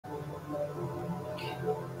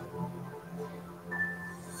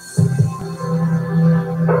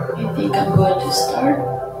think I'm going to start.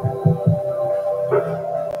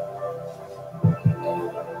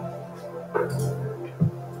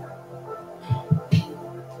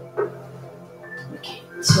 Okay,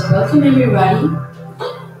 so welcome everybody.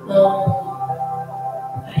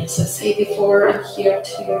 As I said before, I'm here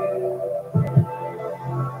to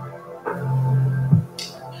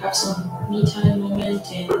have some me time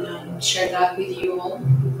moment and share that with you all.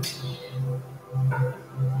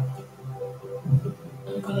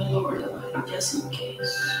 I'm gonna lower the volume just in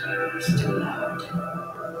case it's too loud.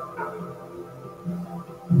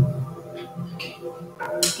 Okay,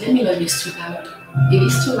 let me know if it's too loud. If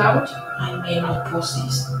it's too loud, I may not post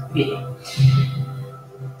this video.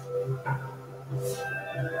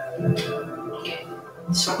 Okay,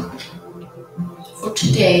 so for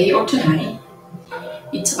today or tonight,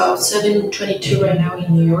 it's about 7:22 right now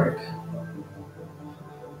in New York.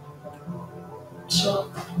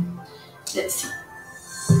 So let's see.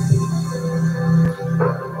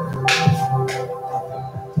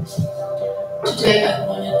 Today I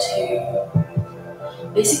wanted to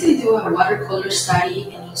basically do a watercolor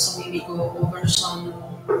study and also maybe go over some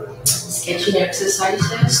sketching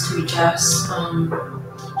exercises to just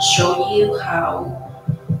show you how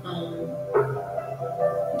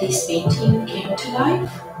this painting came to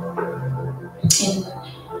life. And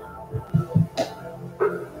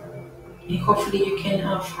hopefully you can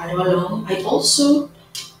follow along. I also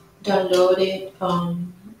downloaded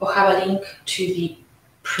or have a link to the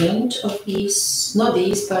print of these, not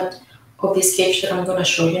these, but of the sketch that I'm going to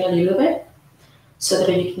show you in a little bit, so that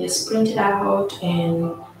you can just print it out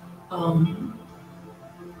and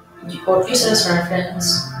or use it as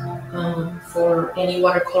reference for any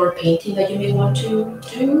watercolor painting that you may want to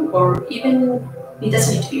do, or even, it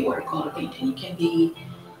doesn't need to be watercolor painting, it can be,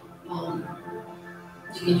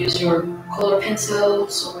 you can use your color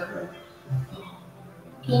pencils or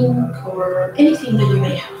ink or anything that you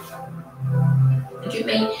may have. And you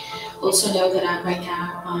may also know that right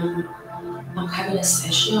now I'm having a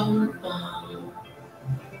session,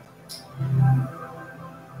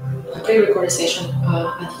 a pre-recorded session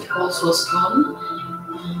at the Allswell's Con.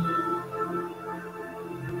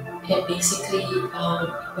 And basically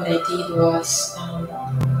what I did was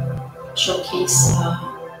showcase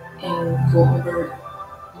and go over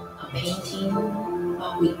a painting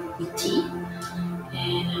with tea.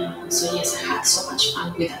 And so yes, I had so much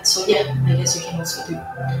fun with that. So yeah, I guess you can also do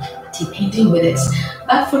a tea painting with this.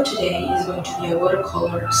 But for today is going to be a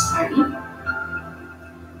watercolor study.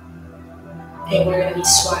 And we're going to be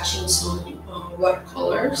swatching some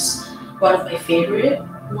watercolors. One of my favorite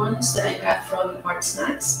ones that I got from Art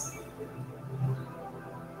Snacks.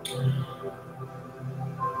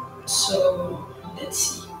 So let's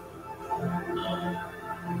see.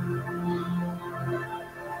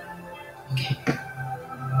 Okay.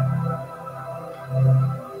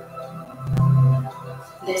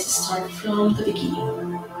 Let's start from the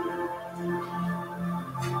beginning.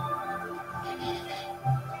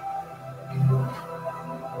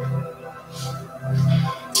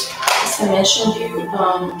 As I mentioned you,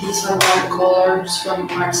 these are watercolors from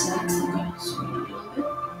Art Snacks. I'm going to zoom in a little bit.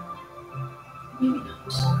 Maybe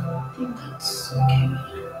not. I think that's okay.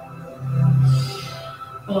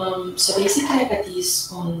 So basically I got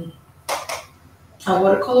these on a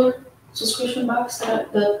watercolor subscription box that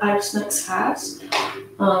Art Snacks has.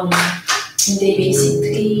 And they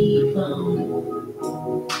basically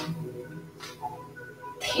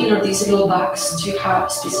tailor these little box to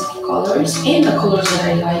have specific colors, and the colors that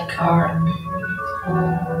I like are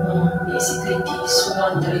basically this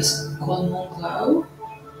one that is called Moon Glow,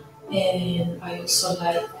 and I also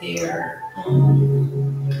like their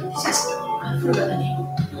this is, I forgot the name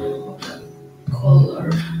of the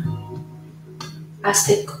color,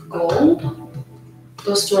 Aztec Gold.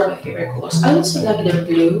 Those two are my favorite colors. I also like their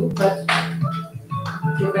blue, but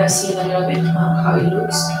you're gonna see in a little bit how it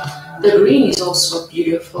looks. The green is also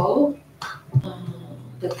beautiful.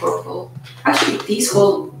 The purple. Actually, this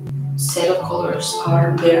whole set of colors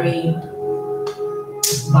are very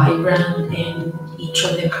vibrant, and each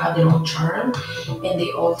of them have their own charm. And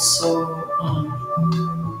they also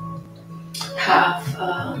have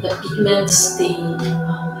the pigments. They I don't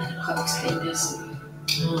know how to explain this.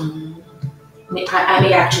 I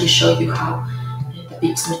may actually show you how the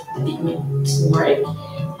pigments work,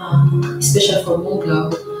 especially for Moon Glow.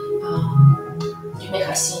 You may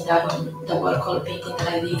have seen that on the watercolor painting that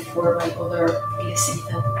I did for my other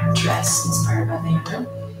Elizabethan dress inspired by Diana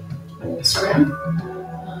on Instagram.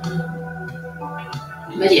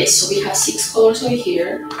 But yes, so we have 6 colors over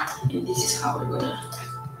here, and this is how we're gonna.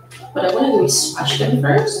 What I want to do is swatch them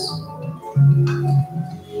first.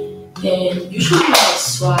 And usually when I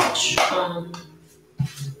swatch,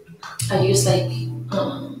 I use like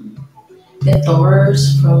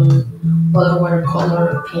leftovers from other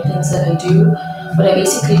watercolor paintings that I do. What I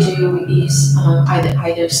basically do is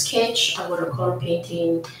either sketch a watercolor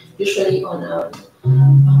painting, usually on a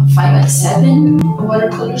 5x7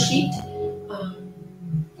 watercolor sheet, um,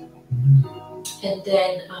 and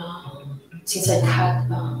then since I cut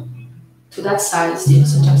to that size,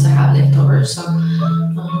 sometimes I have leftovers, so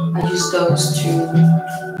I use those to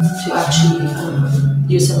actually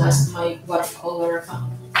use them as my watercolor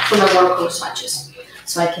for my watercolor swatches,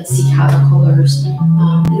 so I can see how the colors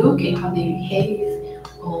look and how they behave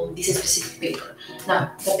on this specific paper.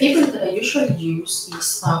 Now, the paper that I usually use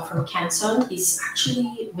is from Canson. It's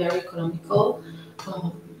actually very economical.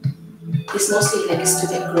 Um, it's mostly like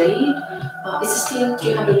student grade. It's still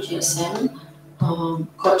 300 GSM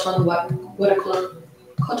cotton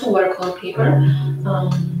watercolor paper.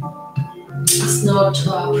 It's not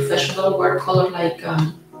professional watercolor like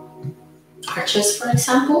arches, for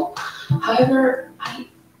example. However,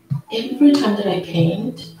 every time that I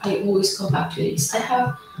paint, I always come back to this. I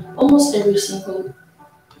have almost every single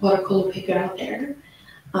watercolor paper out there,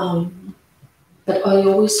 but I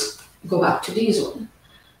always go back to this one.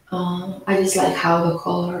 I just like how the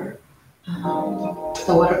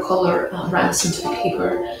watercolor runs into the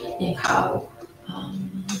paper, and how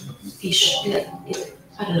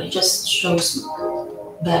I don't know, it just shows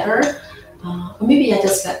better. Or maybe I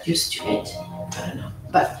just got used to it. I don't know.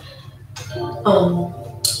 But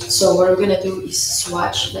so what we're gonna do is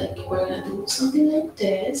swatch. Like we're gonna do something like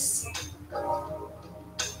this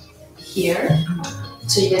here,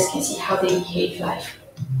 so you guys can see how they behave live.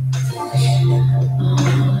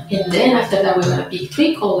 And then after that, we're gonna pick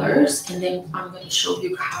 3 colors, and then I'm gonna show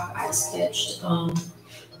you how I sketched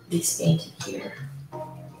this painting here.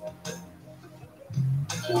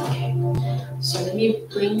 Okay, so let me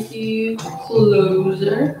bring you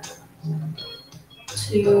closer to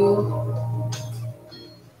paper.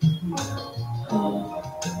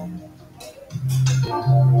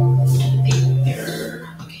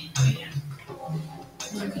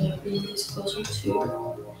 Okay, I'm gonna bring this closer too.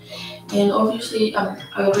 And obviously, I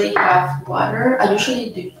already have water. I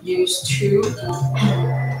usually use 2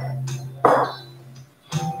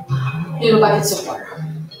 little buckets of water.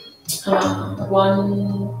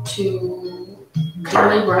 One to clean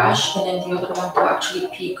my brush, and then the other one to actually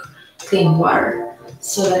pick clean water,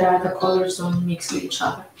 so that the colors don't mix with each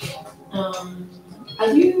other.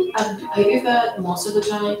 I do that most of the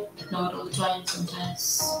time, not all the time.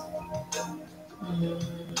 Sometimes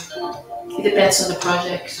it depends on the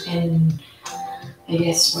project and I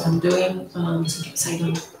guess what I'm doing.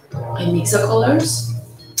 Sometimes I mix the colors,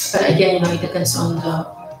 but again, it depends on the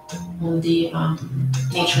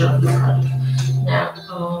nature of the project. Now,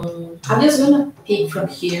 I'm just gonna pick from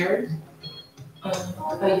here.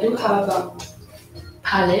 I do have a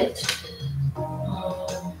palette.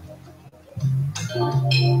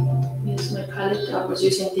 Here's my palette. I was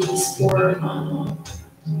using these for,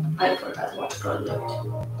 I forgot what project.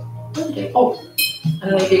 Oh, I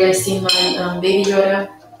don't know if you guys seen my Baby Yoda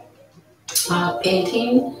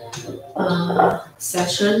painting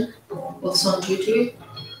session, also on YouTube.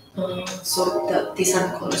 So these are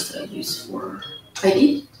the colors that I use for. I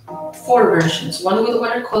did 4 versions: one with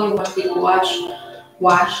watercolor, one with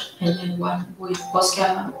wash, and then one with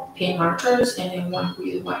Posca paint markers, and then one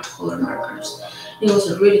with watercolor markers. It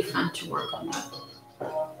was really fun to work on that.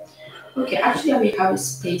 Okay, actually, I have a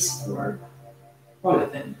space for all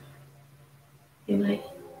of them. I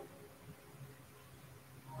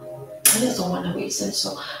just don't want to waste them,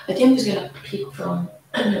 so I think I'm just gonna pick from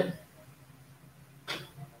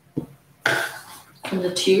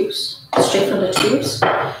the tubes, straight from the tubes.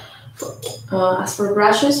 As for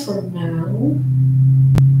brushes, for now,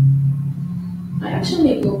 I actually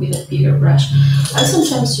may go with a bigger brush. I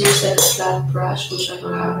sometimes use like a flat brush, which I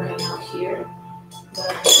don't have right now here, but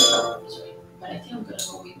I think I'm gonna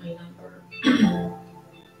go with my number.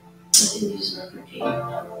 I think this is number 8.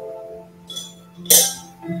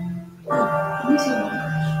 Let me see one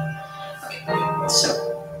brush. Okay, so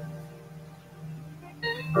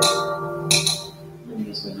let me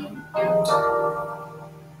use my number.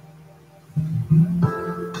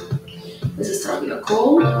 Let's start with a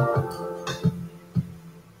gold.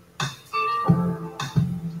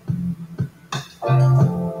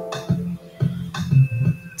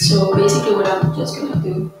 So basically what I'm just gonna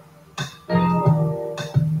do,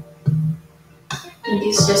 and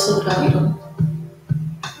this is just so that I don't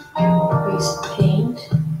waste paint.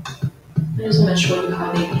 I'm just gonna show you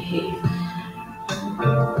how they behave.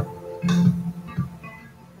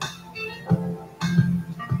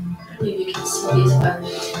 that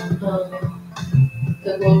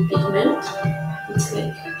the gold pigment, it's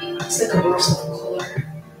like a burst of color.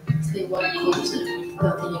 It's like watercolor,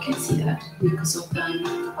 but then you can see that because of the lamp.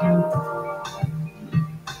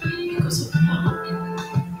 You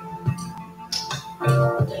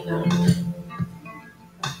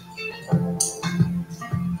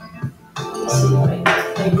see,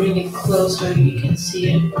 if I bring it closer, you can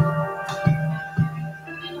see it.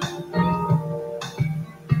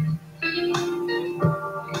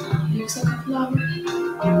 Looks like a flower,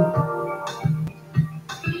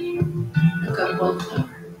 like a wallflower.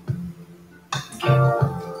 Okay.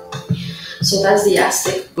 So that's the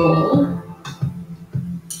Aztec bowl.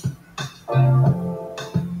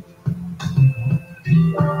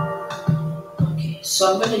 Okay, so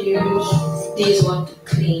I'm gonna use this one to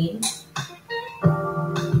clean,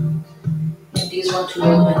 and this one to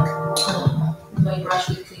load my brush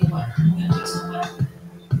with clean water. I'm gonna take some water.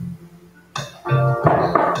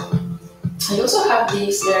 I also have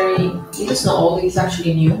these this is not old, it's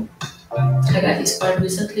actually new. I got this quite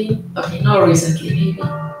recently. Okay, not recently, maybe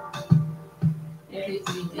early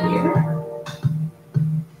in the year.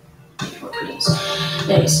 Before Christmas.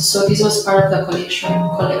 Anyways, so this was part of the collection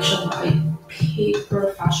by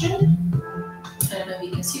Paper Fashion. I don't know if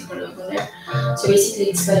you can see her logo there. So basically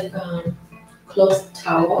it's like a cloth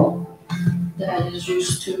towel that I just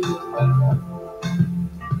used to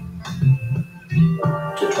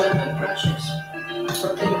dry my brushes or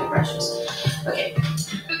clean my brushes. Okay,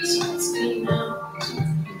 so let's clean now.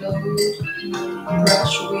 Load my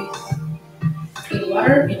brush with clean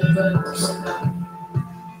water, and I'm going to put now.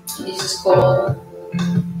 This is called,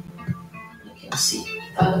 you can see,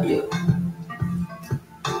 blue.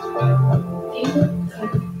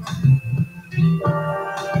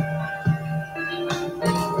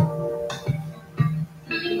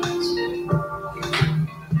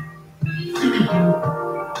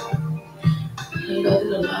 I got a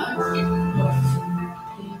lot of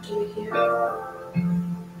paint over here.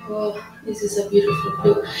 Oh, this is a beautiful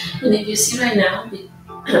blue. And if you see right now,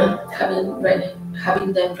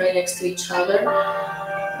 having them right next to each other,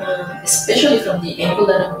 especially from the angle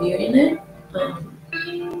that I'm viewing it,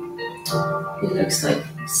 it looks like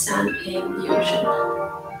sand in the ocean.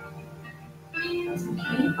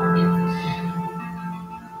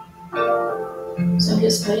 Okay. So I'm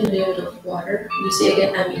just adding a little bit of water. You see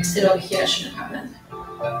again, I mixed it over here. I shouldn't have done that.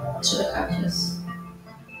 I should have just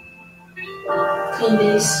clean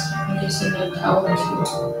this. I'm using my towel to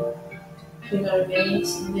clean the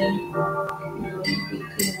remains, and then with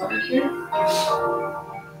clean water here. I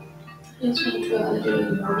just want to add a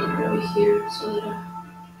little bit more water over here so that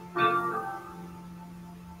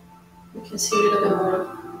we can see a little bit more of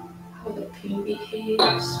how the paint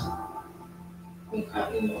behaves. We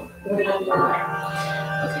have more water.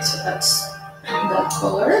 Okay, so that's that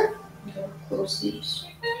color. I'm going to close these.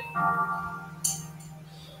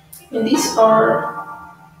 And these are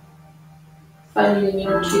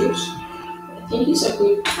 5mm tubes. I think these are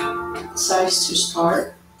good size to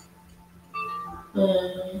start.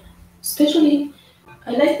 Especially,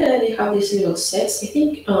 I like that they have these little sets. I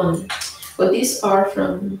think, well, these are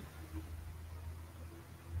from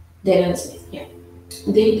Daniel Smith. Yeah,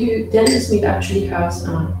 they do. Daniel Smith actually has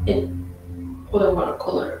other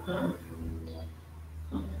watercolor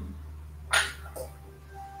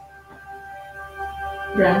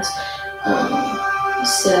brands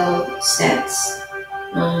sell sets,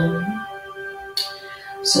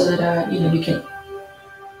 so that you can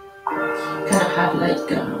kind of have like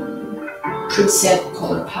preset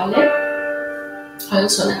color palette. I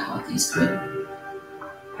also like how this green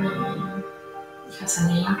has a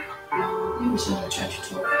name. I was going to try to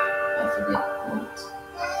talk. I forget what.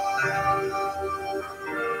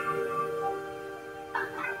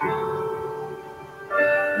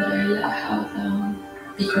 But I like how the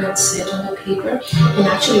pigment set on the paper. And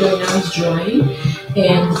actually right now it's drying,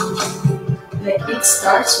 and like it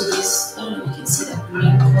starts with this, I don't know if you can see that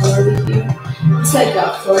green color over here. It's like a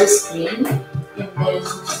forest green, and then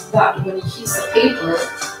but when it hits the paper,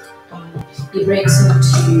 it breaks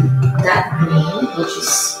into that green, which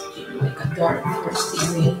is like a dark foresty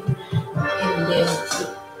green, and then it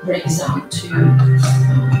breaks down to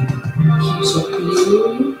hues of blue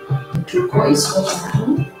and turquoise all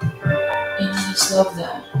around. And I just love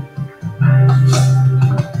that.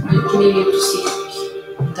 You can be able to see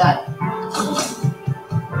that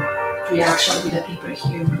reaction with the paper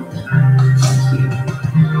here more than here.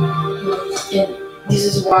 And this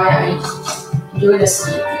is why I enjoy the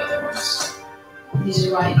see the other ones. This is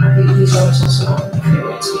why these ones also are my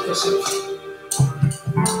favorites, because of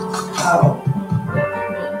how the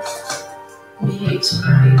pigment behaves on the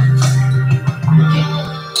paper. Okay.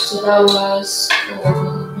 So that was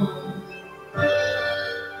called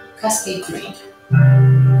Cascade Green.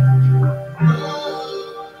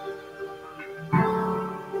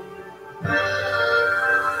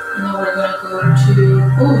 Now we're gonna go to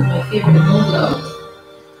my favorite moonglow.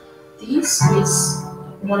 This is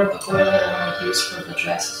one of the colors that I want to use for the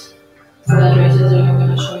dresses. For the dresses that I'm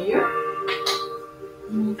gonna show you.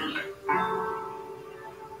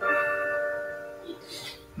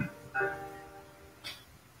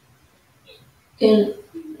 And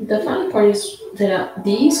the funny part is that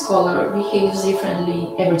this color behaves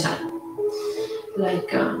differently every time.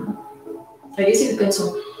 Like I guess it depends on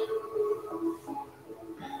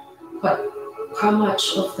what how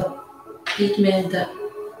much of the pigment that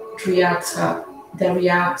reacts a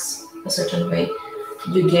certain way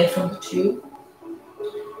you get from the tube.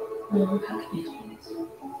 How can I explain this?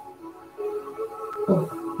 Oh,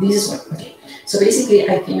 this is one. Okay. So basically,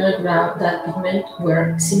 I think I grab that pigment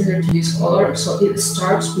were similar to this color. So it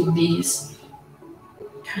starts with this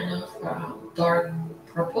kind of dark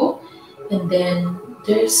purple, and then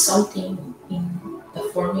there's something in the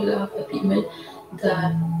formula of the pigment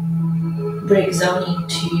that breaks down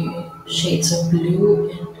into shades of blue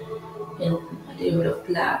and a little bit of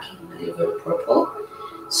black and a little bit of purple.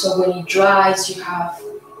 So when it dries, you have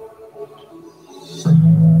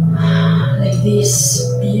like this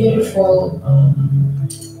beautiful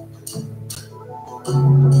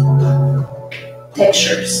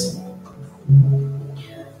textures.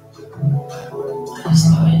 I just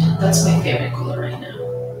love it. That's my favorite color right now.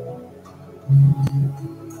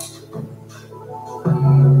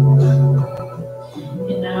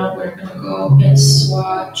 And now we're gonna go and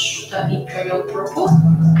swatch the Imperial Purple.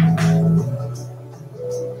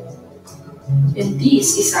 And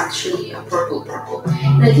this is actually a purple purple.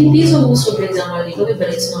 And I think this will also break down a little bit, but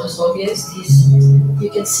it's not as obvious. This you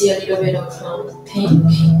can see a little bit of pink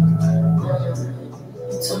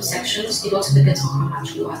in some sections. It also depends on how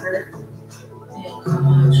much water and how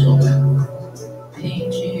much of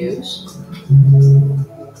paint you use.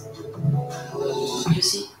 You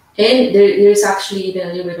see, and there's actually even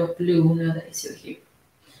a little bit of blue now that I see it here.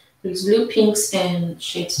 There's blue, pinks, and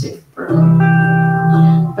shades of purple.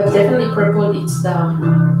 But definitely purple. It's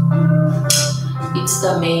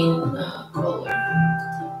the main color.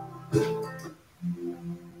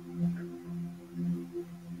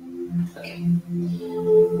 Okay.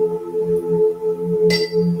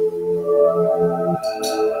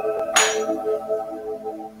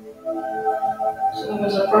 So that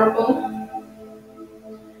was a purple.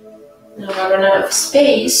 Now I run out of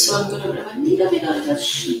space, so I'm going to grab a little bit of that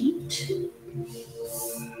sheet.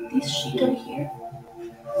 This sheet over here.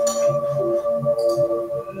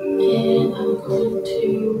 And I'm going to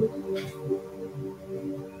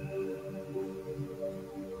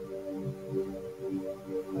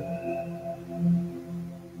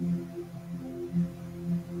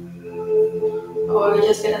I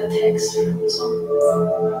just get a text from a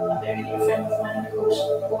very dear friend of mine who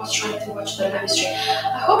was trying to watch the live stream.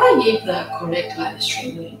 I hope I gave the correct live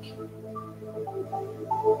stream link.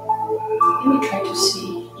 Let me try to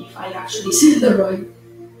see if I actually see the right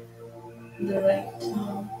link.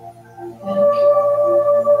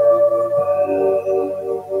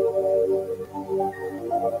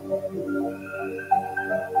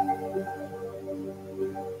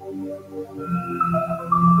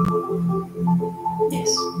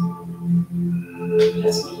 Yes,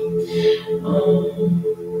 that's me.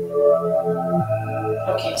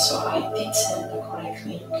 Okay, so I did send the correct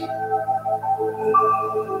link.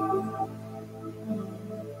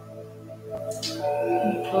 Let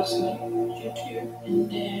me close my YouTube and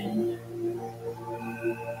then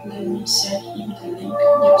let me send him the link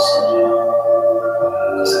yesterday.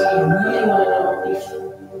 Because I really want to know if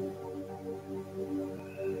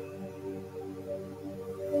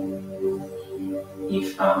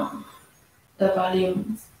the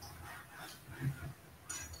volume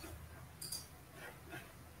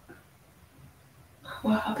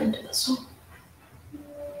what happened to the song?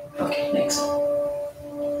 Okay, next one.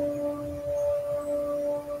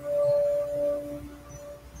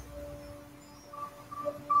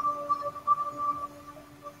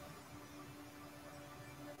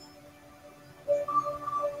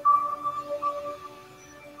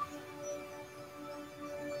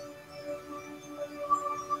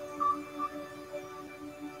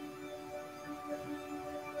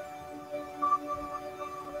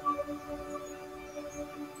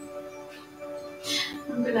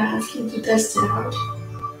 I'm gonna ask him to test it out.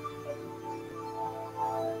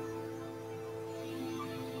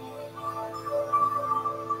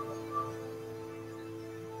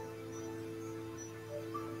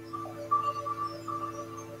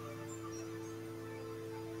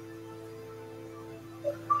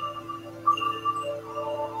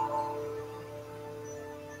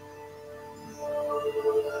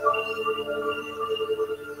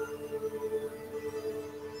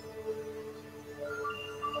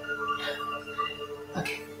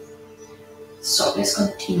 let's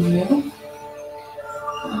continue.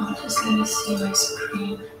 Just let me see my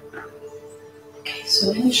screen. Okay,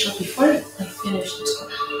 so let me show before I finish this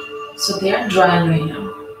one. So they are drying right now.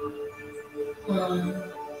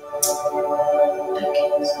 Okay,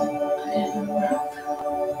 so I didn't wrap.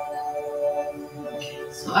 Okay,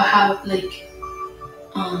 so I have like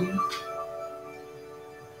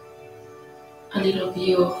a little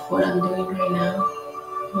view of what I'm doing right now,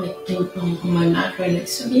 like on my mat right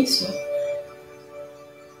next to me. So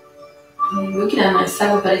I'm looking at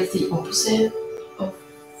myself, but it's the opposite of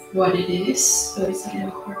what it is. So it's a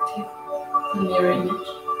little hard to mirror image.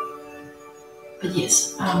 But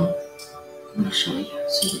yes, I'm gonna show you.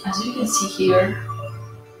 So as you can see here,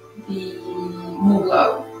 the moon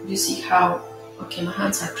glow. You see how okay my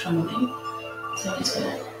hands are trembling. So I'm just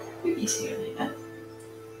gonna do easier like that.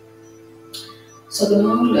 So the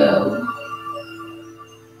moon glow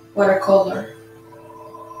watercolor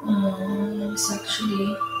is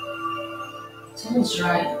actually it's almost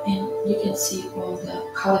dry, and you can see all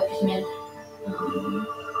the color pigment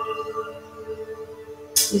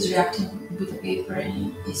is reacting with the paper,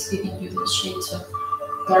 and it's giving you the shades of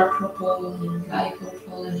dark purple and light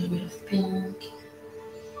purple and a bit of pink,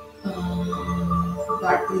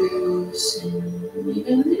 dark blues, and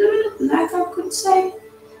even a little bit of black, I could say.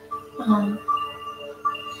 And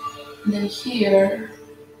then here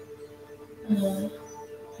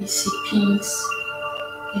we see pinks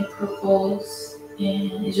and purples,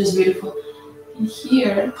 and it's just beautiful. And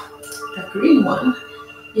here, the green one,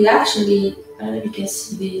 it actually, I don't know if you can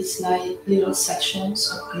see these like little sections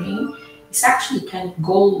of green. It's actually kind of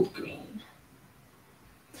gold green.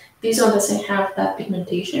 This one doesn't have that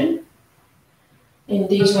pigmentation, and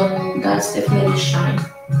this one does definitely shine.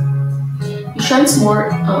 It shines more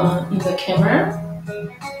in the camera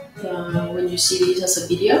when you see this as a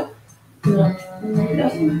video. It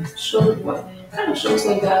doesn't show what kind of shows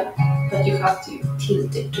like that, but you have to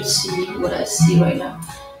tilt it to see what I see right now.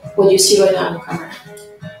 What you see right now on the camera.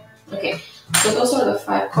 Okay, so those are the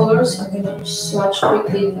 5 colors. I'm gonna swatch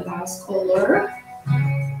quickly the last color.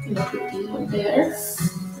 I'm gonna put this one there.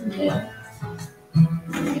 And then I'm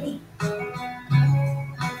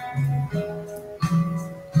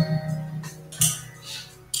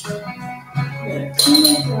gonna clean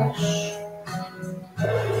my brush.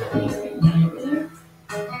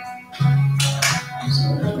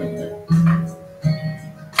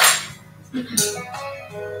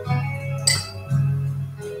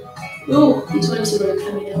 Oh, this one is already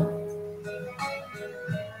coming down.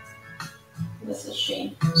 That's a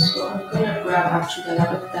shame. So I'm gonna grab actually a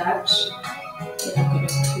lot of that, and I'm gonna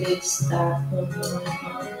place that on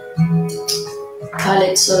my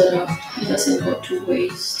palette so that it doesn't go to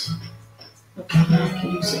waste. Okay, now I can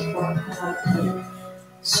use it for palette.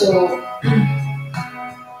 So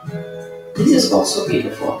this is also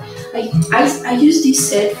beautiful. I use this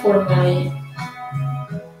set for my.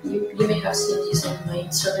 You may have seen this on my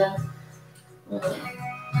Instagram.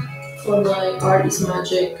 For my Art is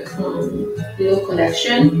Magic little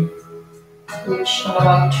collection, which I'm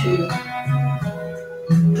about to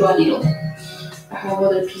draw a little. I have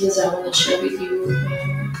other pieces I want to share with you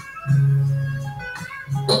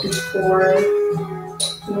before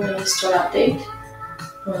my store update.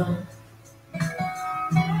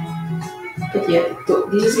 But yeah,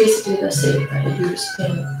 this is basically the set that I use,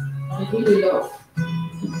 and I really love.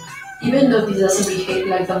 Even though this doesn't behave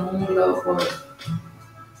like the moon glow or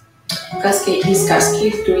cascade, this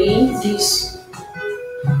cascade green, this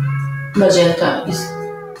magenta is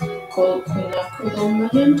called quinacridone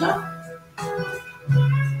magenta.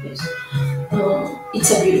 Yes. It's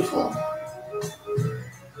a beautiful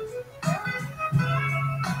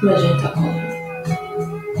magenta color.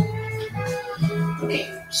 Okay,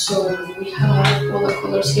 so we have all the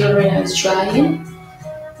colors here right now. It's drying.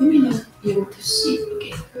 You may not be able to see.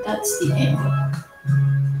 Okay, that's the angle.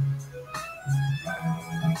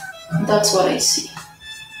 That's what I see.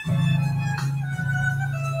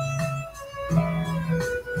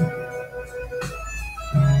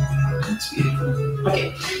 That's beautiful.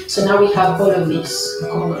 Okay, so now we have all of these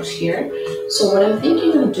colors here. So what I'm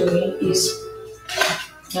thinking of doing is,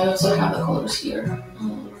 I also have the colors here.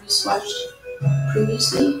 We swatched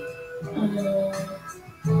previously.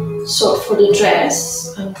 So for the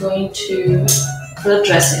dress, for the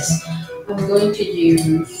dresses, I'm going to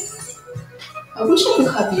use, I wish I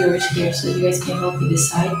could have yours here so you guys can help me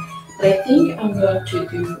decide, but I think I'm going to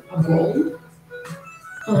do a gold,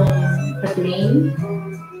 a green,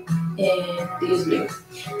 and this blue.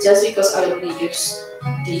 Just because I already used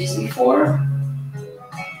these before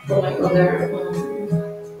for my other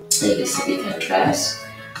Elizabethan dress,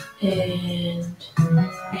 and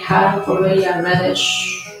I have already a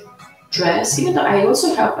reddish dress, even though I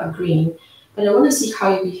also have a green, but I want to see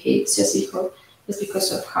how it behaves just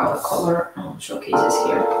because of how the color showcases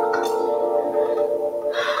here.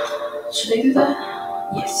 Should I do that?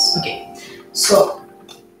 Yes, okay. So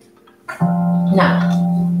now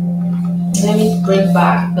let me bring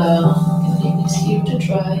back I'm gonna leave this here to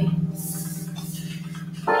dry.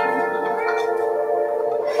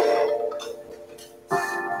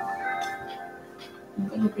 I'm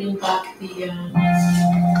gonna bring back the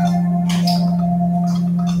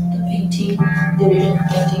painting, the ribbon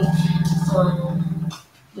painting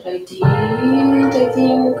that I did, I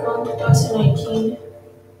think, on 2019.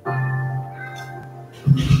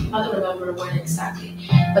 I don't remember when exactly,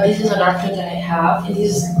 but this is another print that I have, and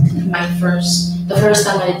this is the first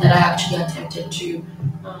time that I actually attempted to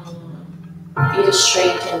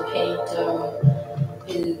illustrate and paint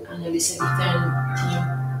an Elizabethan theme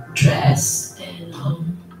dress, and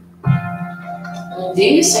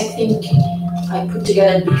this I think I put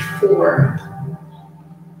together before.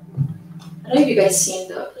 I don't know if you guys seen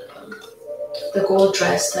the gold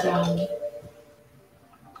dress that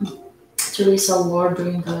Teresa wore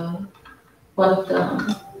during one of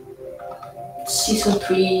the season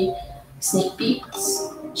 3 sneak peeks.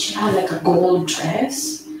 She had like a gold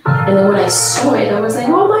dress, and then when I saw it, I was like,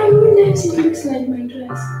 "Oh my goodness, it looks like my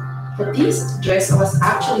dress." But this dress was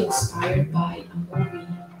actually inspired by a movie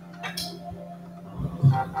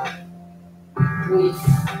with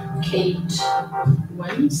Kate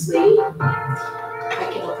Winslet. I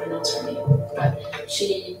cannot pronounce her name, but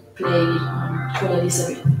she played Queen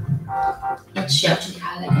Elizabeth. And she actually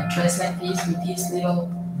had like a dress like this with this but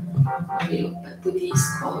with this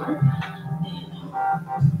color. And,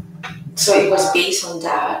 so it was based on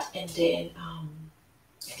that, and then I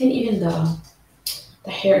think even the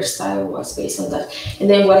hairstyle was based on that. And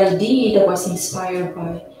then what I did was inspired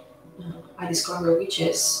by I Discovered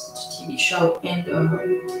Witches, the TV show, and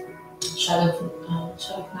Shadow of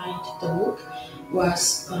Night, the book,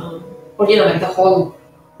 was, or like the whole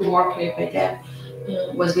work by them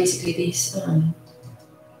was basically this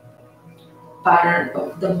pattern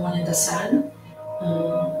of the moon and the sun.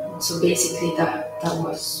 So basically that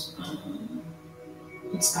was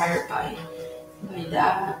inspired by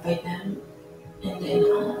them. And then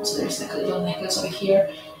so there's like a little necklace over here,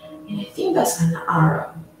 and I think that's an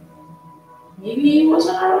arrow. Maybe it was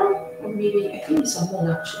an arrow, or maybe I think it's a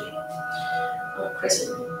moon actually, or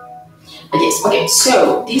crescent moon. But yes, okay.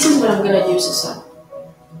 So this is what I'm gonna use as a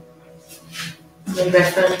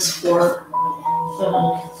reference for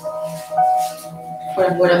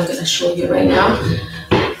what I'm gonna show you right now.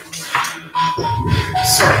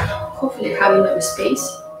 So hopefully I have enough space.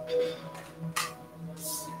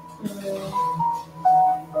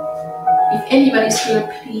 If anybody's here,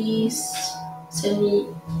 please send me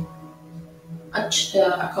a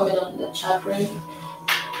comment on the chat room.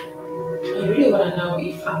 I really want to know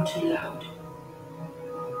if I'm too loud.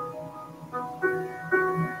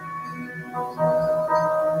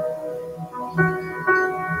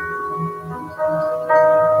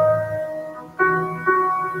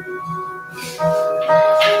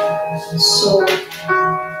 So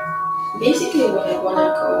basically what I want to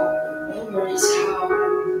go over is how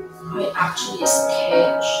I actually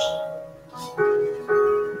sketched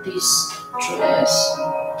this dress.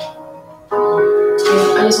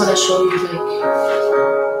 And I just want to show you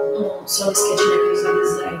like some sketching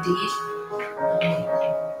exercises that I did.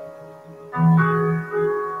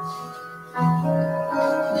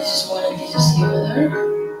 This is one and this is the other.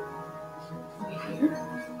 Over here.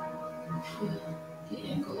 The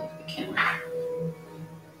angle of the camera.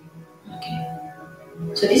 Okay.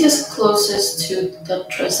 So this is closest to the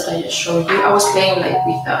dress that I just showed you. I was playing like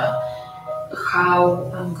with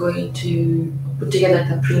how I'm going to put together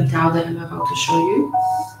the printout that I'm about to show you.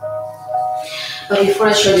 But before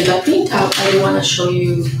I show you the printout, I do want to show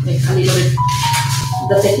you like a little bit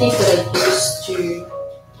the technique that I used to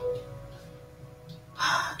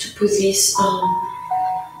put this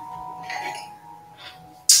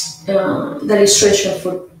the illustration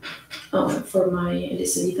for my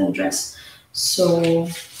Elizabethan dress. So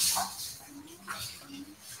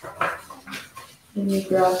let me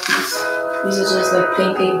grab this. This is just like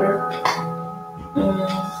plain paper.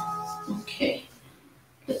 Okay,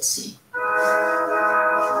 let's see.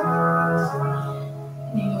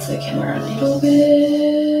 Let me move the camera a little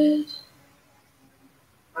bit.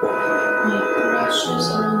 My brushes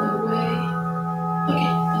are on the way.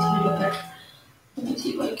 Okay, that's a little better. Let me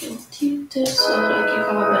see if I can tilt this so that I can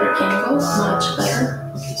have a better angle. Much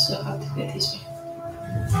better. Okay, so I have to get this way.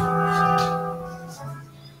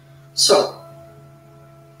 So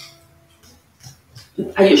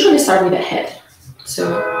I usually start with the head.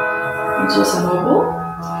 So it's just a novel.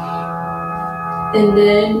 And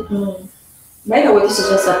then, by the way, this is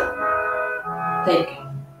just a, like,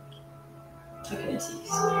 how can I say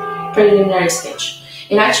this? Preliminary sketch.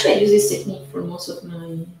 And actually I use this technique for most of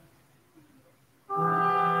my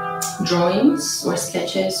drawings or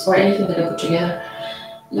sketches or anything that I put together.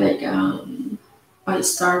 Like, I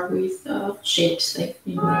start with shapes, like,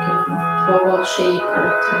 you know, like an oval shape, a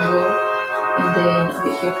rectangle, and then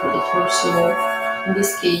over here for the torso. In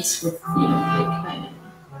this case, for, you know, like,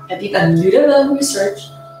 I did a little research.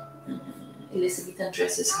 Elizabethan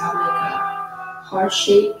dresses have like a heart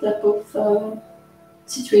shape type of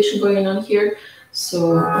situation going on here.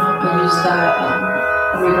 So I use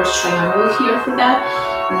the reverse triangle here for that.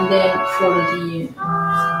 And then for the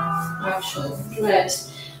actual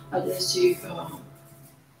dress, I just do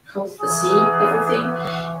half the same type of thing.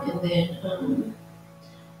 And then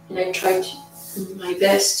and I try to do my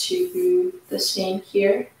best to do the same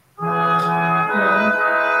here. I'm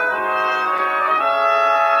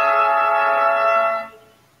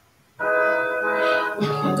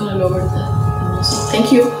gonna lower the music.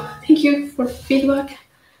 Thank you for the feedback.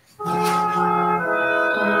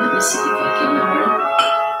 Let me see if I can lower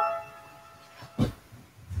it.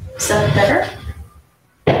 Is that better?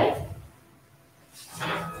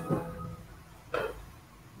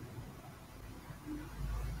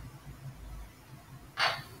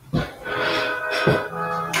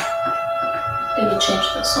 Let me change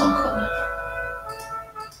the song color.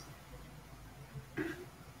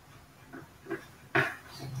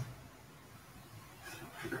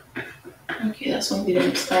 Okay, that song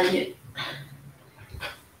didn't start yet.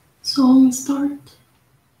 Song start.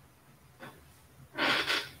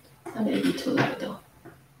 That may be too loud though.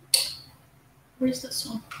 Where's the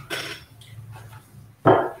song?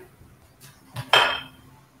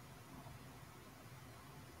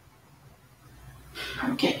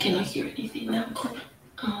 Okay, I cannot hear anything now.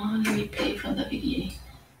 Let me play from the beginning.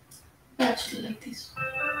 I actually like this.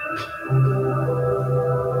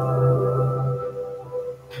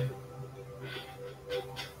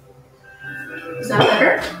 Is that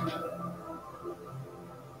better?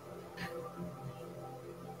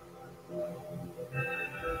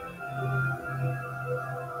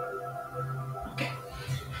 Okay.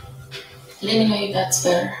 Let me know if that's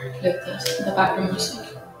better, like the background music.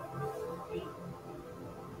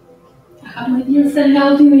 I have my dear friend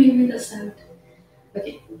helping me with the sound.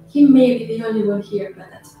 Okay, he may be the only one here, but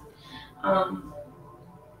that's fine.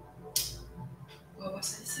 What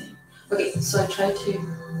was I saying? Okay, so I try to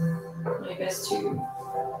my best to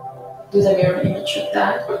do the mirror image of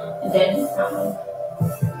that, and then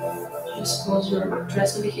just pose your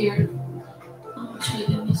dress over here. Actually,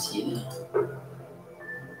 let me see the.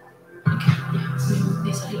 Okay, yeah, so move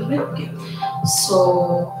this a little bit. Okay,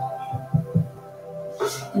 so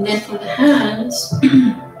and then for the hands,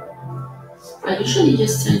 I usually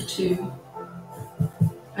just tend to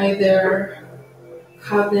either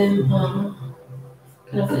have them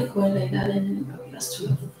kind of like going like that, and okay, that's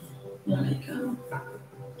too, you know, like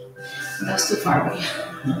that's too far away.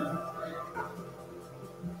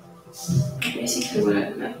 Basically, what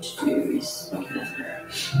I'd like to do is okay, that's better.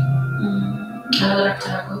 Another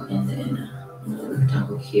rectangle, and then another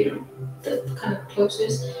rectangle here that kind of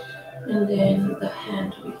closes, and then the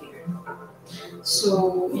hand over here.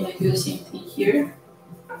 So, and I do the same thing here.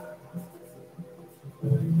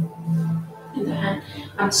 In the hand,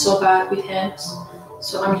 I'm so bad with hands,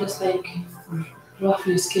 so I'm just like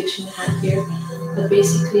roughly sketching the hand here, but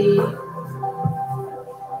basically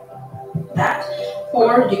that.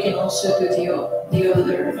 Or you can also do the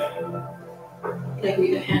other, like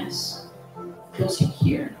with the hands closing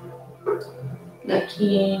here, like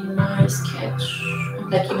in my sketch,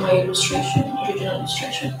 like in my illustration, original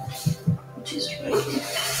illustration, which is right here.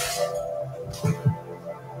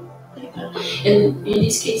 Like that. And in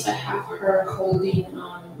this case, I have her holding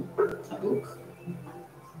a book.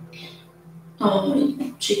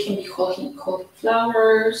 She can be holding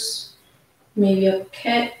flowers, maybe a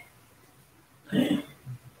cat.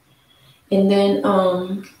 And then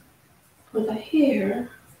for the hair,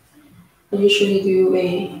 I usually do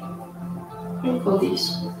a, what do you call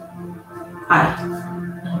this? Eye.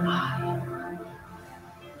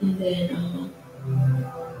 And then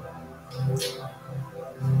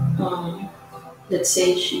let's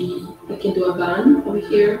say I can do a bun over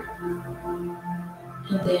here.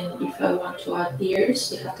 And then if I want to add ears,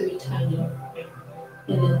 they have to be tiny.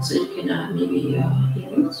 And then so you can add maybe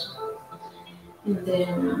earrings. And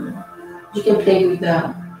then you can play with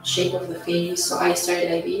the shape of the face. So I started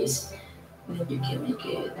like this, and then you can make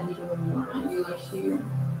it a little more angular here.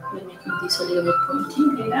 by making this a little bit pointy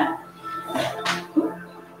like that.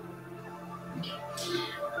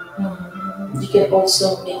 You can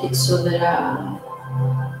also make it so that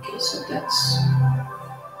okay, so that's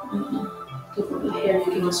for the hair. You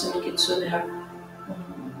can also make it so that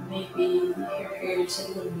maybe her hair is a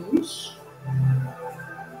little loose,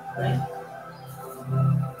 right?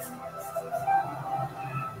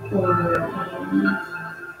 Or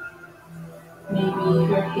maybe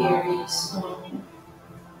her hair is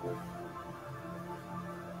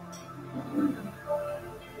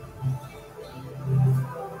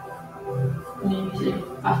maybe it's a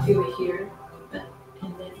little puffy over here, but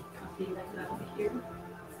and then puffy like that over here.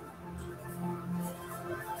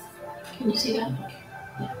 Can you see that? Okay.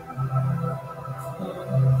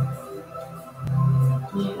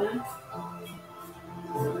 Yeah.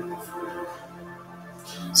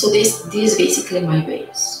 So this is basically my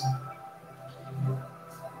base.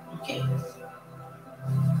 Okay.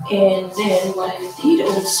 And then what I did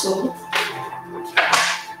also,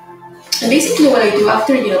 and basically what I do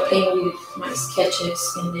after playing with my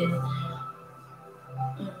sketches, and then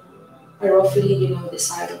I roughly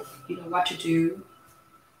decide of what to do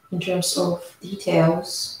in terms of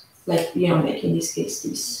details, like like in this case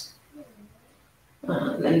this.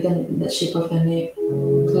 Like the shape of the neck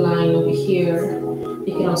line over here.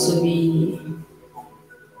 It can also be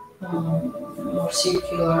more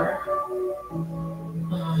circular.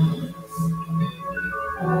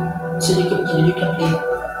 So you can play with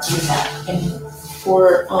that. And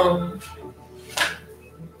for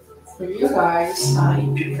you guys, I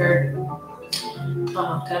prepared kind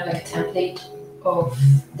of like a template of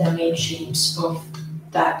the main shapes of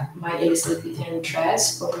that my Elizabethan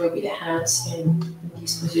dress over with the hands in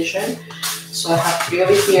this position. So I have 3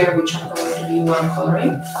 over here, which I'm going to be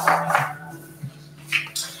watercoloring.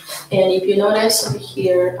 And if you notice over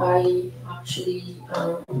here, I actually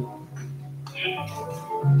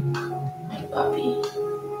my puppy.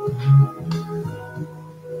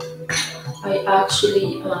 I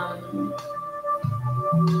actually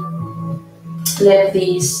let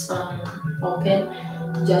these open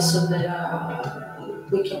just so that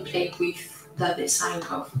we can play with the design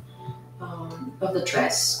of the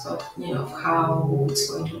dress, of of how it's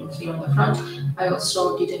going to look here on the front. I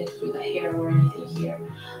also didn't include the hair or anything here,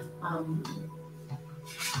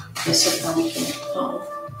 just so that we can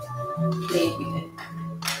play with it.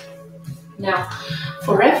 Now,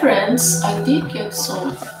 for reference, I did get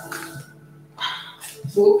some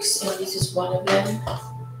books, and this is one of them.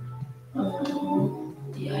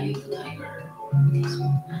 The Eye of the Tiger. This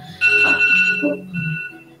one.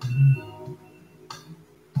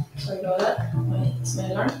 Sorry about that. It's my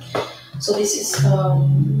alarm. So this is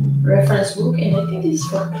reference book, and I think this is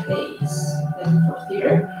for plays, like for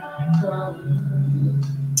theater.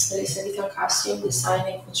 Elizabethan costume design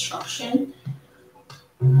and construction.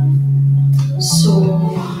 So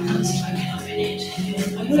let's see if I can open it.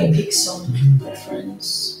 I'm gonna pick some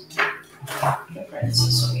references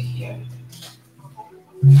over here.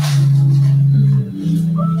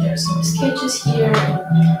 There are some sketches here.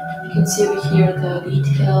 You can see over here the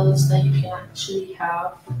details that you can actually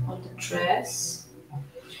have on the dress.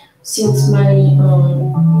 Since my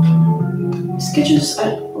sketches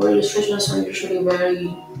or illustrations are usually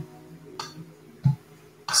very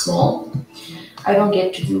small, I don't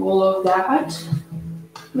get to do all of that.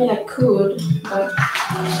 I mean, I could, but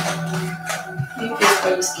maybe if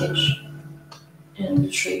I sketch and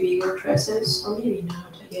try bigger dresses, or maybe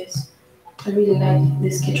not, I guess. I really like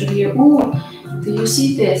this sketch over here. Ooh, do you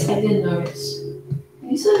see this? I didn't notice.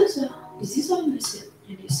 Is this an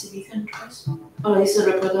Elizabethan dress? Oh, it's a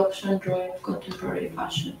reproduction drawing of contemporary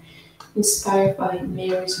fashion, inspired by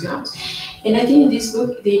Mary's gowns. And I think in this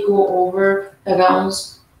book they go over the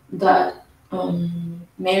gowns that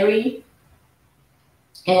Mary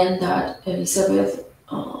and that Elizabeth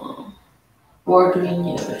wore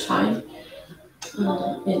during the time,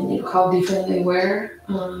 and how different they were.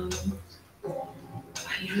 I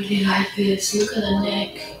really like this. Look at the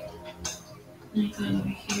neck line over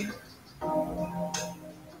here. I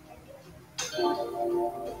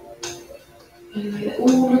like that.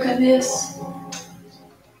 Oh, look at this.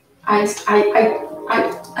 I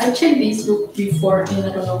checked this book before, and I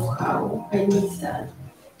don't know how I missed that.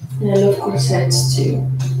 And I love corsets too.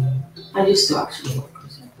 I used to actually love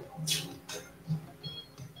corsets.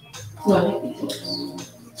 No, I like these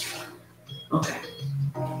ones. Okay.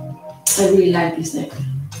 I really like this neck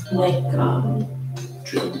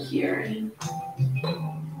trim here, and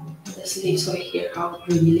the sleeves over here, how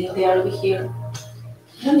revealing they are over here.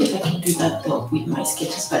 I don't know if I can do that though with my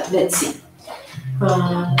sketches, but let's see.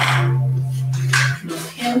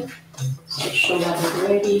 Okay. So show that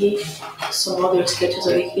already. Some other sketches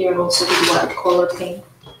over here also with watercolor paint.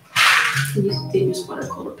 They use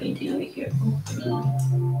watercolor painting over here.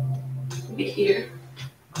 Over here.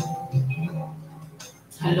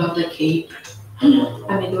 I love the cape.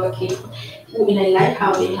 I mean, do a cape. Ooh, and I like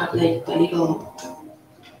how they have like the little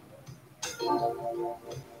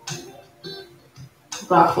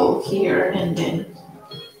ruffle here, and then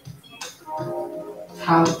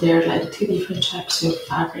how there are like two different types of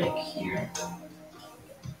fabric here.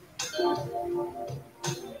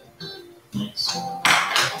 Nice.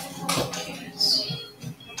 Okay, let's see.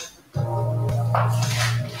 And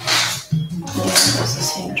that's the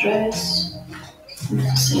same dress. And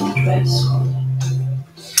the same dress.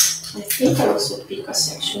 I think I also pick a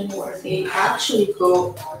section where they actually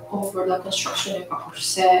go over the construction of a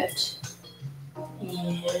corset and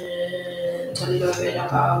a little bit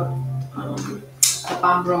about the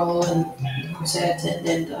bum roll and the corset, and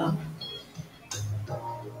then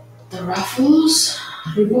the ruffles,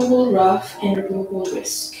 removable ruff and removable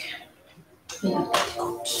wrist in the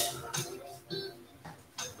petticoat.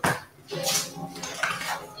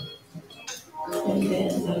 And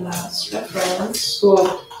then the last reference.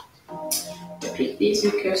 So I picked these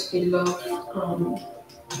because I love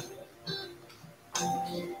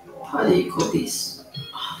how do you call this?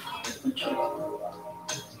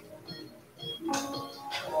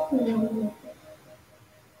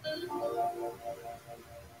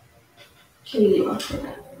 Can you leave for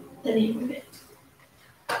that? The name of it.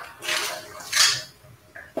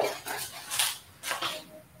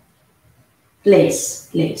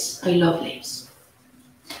 Lace. I love lace.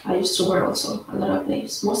 I used to wear also a lot of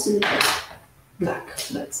lace, mostly black.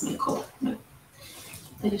 That's my color.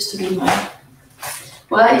 That used to be my.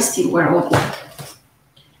 Well, I still wear all black.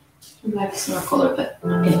 Black is not color, but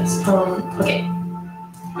yes. Okay.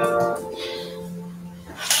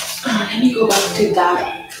 Let me go back to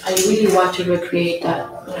that. I really want to recreate that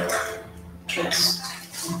dress.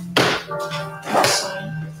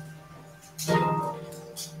 Outside.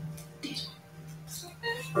 This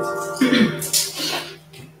one.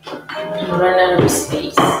 I'm running out of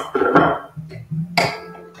space.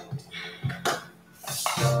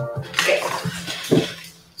 Okay.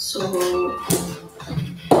 So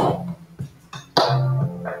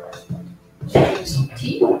drink some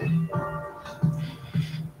tea.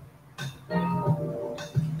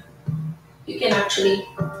 You can actually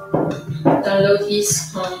download these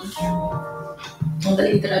on the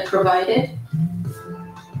link that I provided.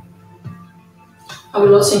 I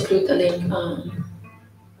will also include the link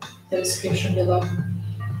the description below.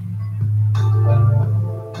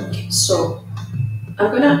 Okay, so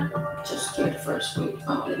I'm gonna just do it first with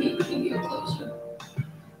let me bring you closer.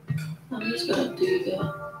 I'm just gonna do the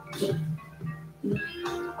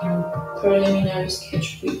preliminary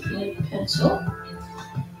sketch with my pencil.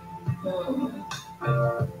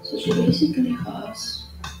 So she basically has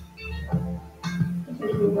a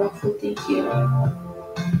little ruffle thing here,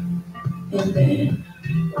 and then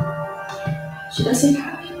she doesn't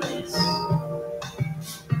have this,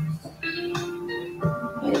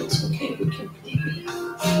 but it's okay, we can play with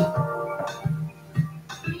that.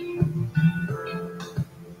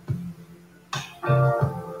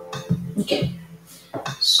 Okay,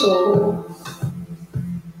 so,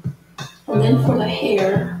 and then for the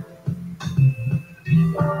hair,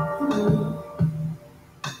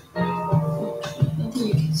 I think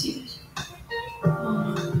you can see this.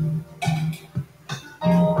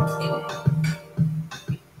 Okay.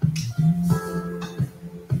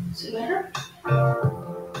 Is it better? A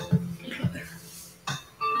little better.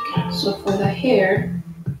 Okay, so for the hair,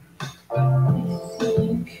 I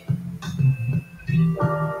think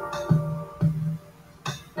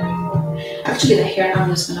actually the hair I'm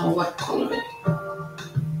just gonna watercolor it.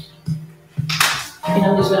 And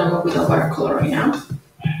I'm just gonna go with a watercolor right now.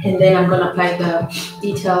 And then I'm gonna apply the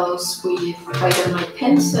details with either my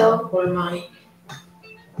pencil or my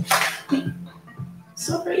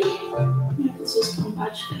sorry, let's just come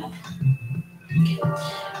back to that. Okay.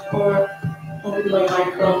 Or with my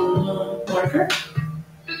micron marker.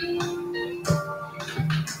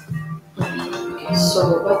 Okay, so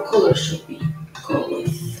what color should we go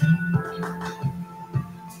with?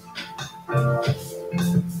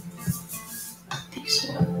 This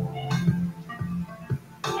one.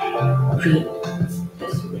 Green.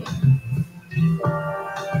 That's green.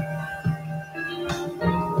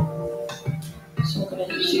 So I'm gonna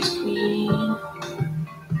use this green.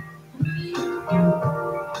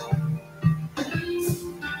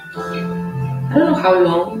 I don't know how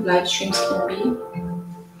long live streams can be,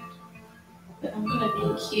 but I'm gonna be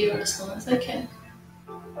here as long as I can.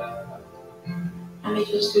 I may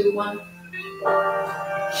just do one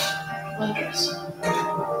my dress.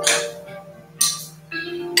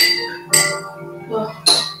 Oh,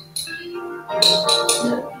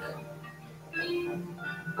 no.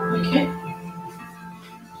 Okay.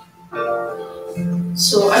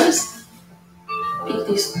 So I just picked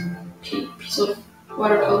this piece of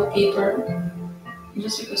watercolor paper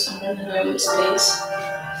just because I'm running out of space.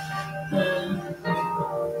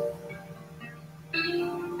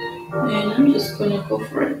 And I'm just gonna go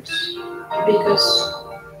for it because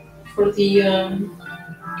for the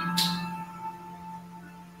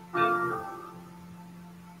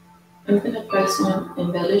I'm gonna apply some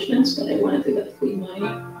embellishments, but I wanna do that with my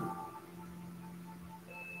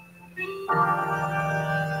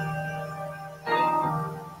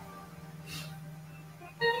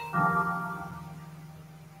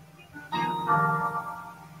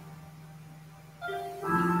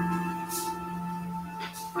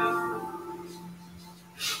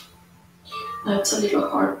it's a little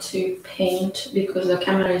hard to paint because the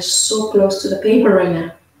camera is so close to the paper right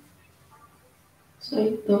now. So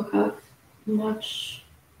I don't have much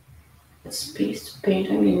space to paint.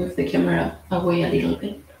 I may move the camera away a little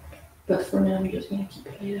bit. But for now, I'm just gonna keep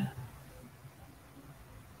it like that.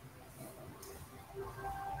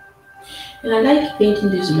 And I like painting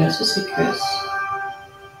these dresses because,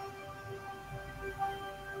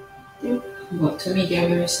 well, to me, they're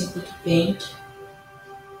very simple to paint.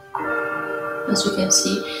 As you can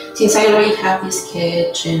see, since I already have this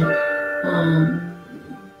sketch and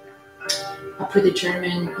a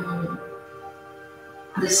predetermined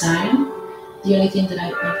design, the only thing that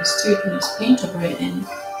I just do is paint over it and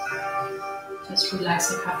just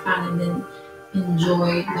relax and have fun, and then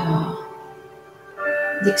enjoy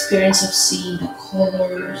the experience of seeing the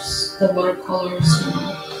colors, the watercolors,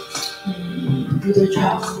 do their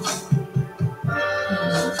job.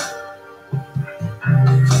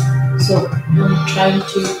 So I'm trying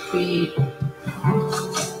to create,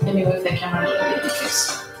 let me move the camera a little bit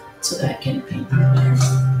because so that I can paint better.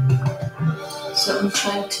 So I'm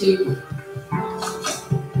trying to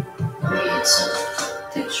create some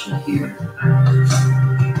texture here.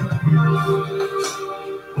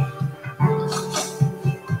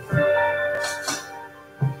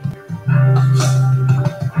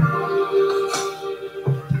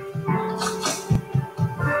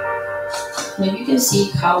 Now you can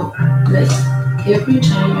see how, like, every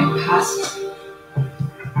time I pass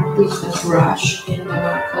with the brush in the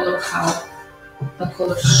watercolor, how the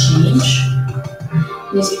colors change.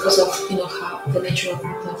 This is because of how the nature of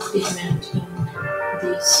the pigment in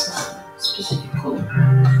this specific color.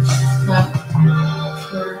 Now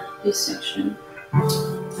for this section, I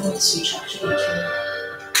will switch actually to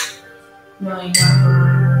my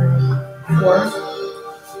number 4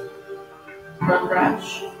 from brush.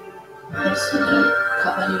 Just so that I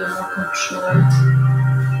have a little more control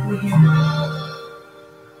over here.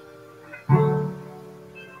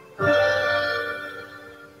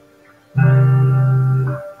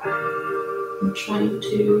 I'm trying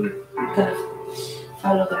to kind of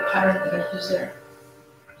follow the pattern that I use there.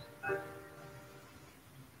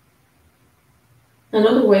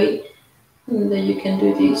 Another way that you can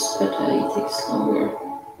do this, but it takes longer,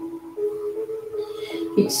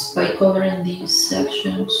 it's by coloring these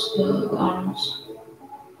sections, the arms,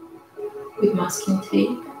 with masking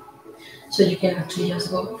tape. So you can actually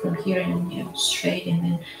just go from here and straight, and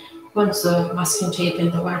then once the masking tape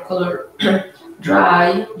and the watercolor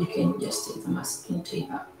dry, you can just take the masking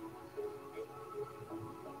tape out,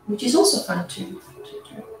 which is also fun to do.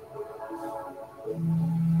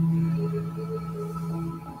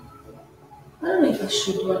 I don't know if I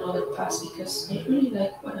should do another pass because I really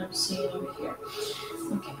like what I'm seeing over here.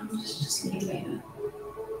 Okay, I'm just leave it like that.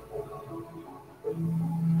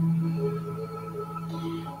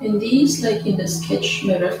 And these, like in the sketch,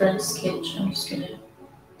 my reference sketch, I'm just gonna,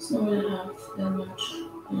 it's not gonna have that much.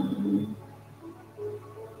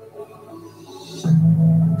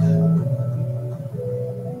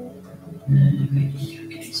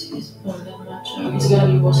 Okay, so it's not that much. It's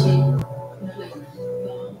gonna be mostly like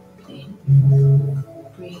plain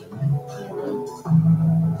green,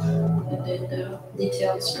 and then the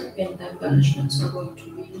details and the embellishments are going to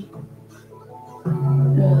be. I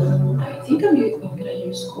think I'm gonna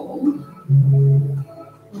use gold.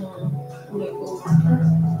 Like gold.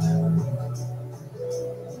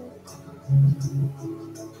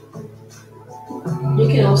 You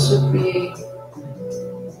can also create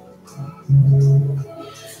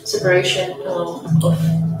separation of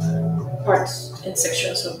parts and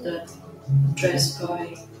sections of the dress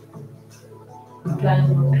by applying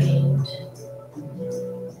more paint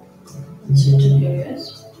in certain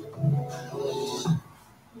areas.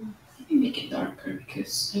 Maybe make it dark.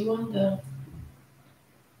 because I want the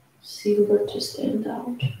silver to stand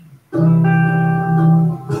out. I'm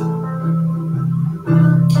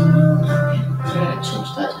gonna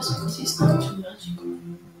change that just because it's not too much.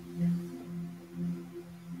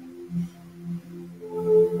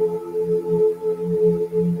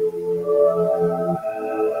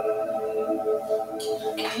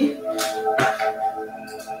 Okay.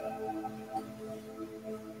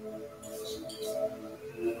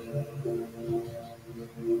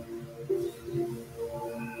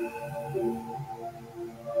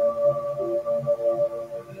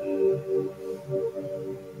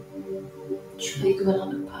 Should I do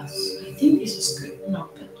another pass? I think this is good. No,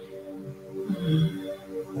 but I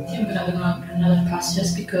think I'm gonna do another pass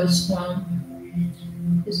just because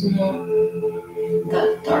it's not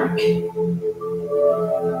that dark,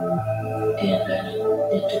 and I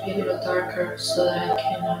need to be a little darker so that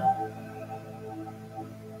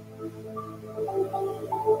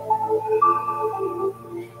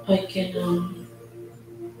I can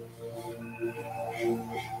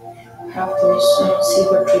have those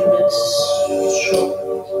silver treatments show.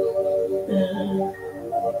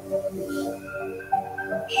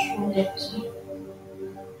 Show them. So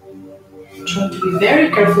I'm trying to be very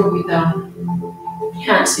careful with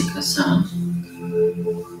hands because I'm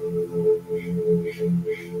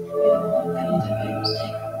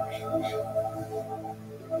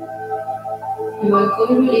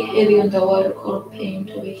going really heavy on the watercolor paint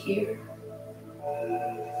over here.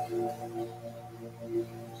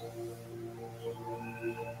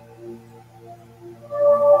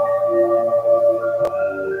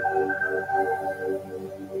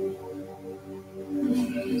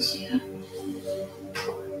 You can see that.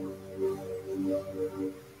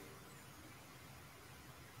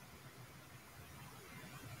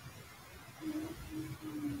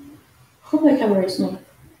 Hope my camera is not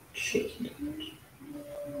shaking.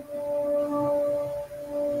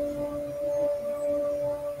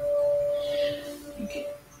 Okay.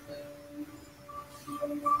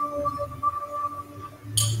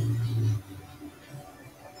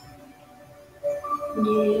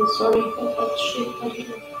 Yeah, sorry if I had shake a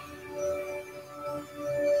little.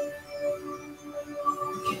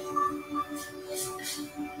 Okay.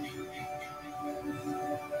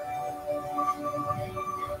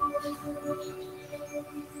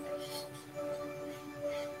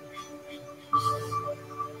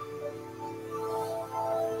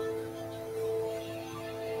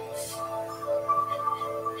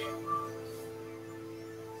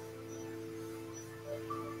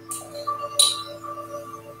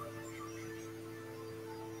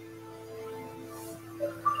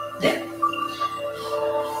 There.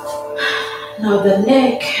 Now the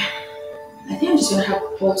neck, I think I'm just gonna have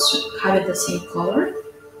it the same color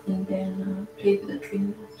and then play with the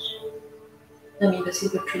treatments. I mean the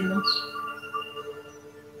silver treatments.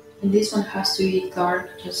 And this one has to be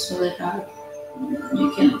dark just so that we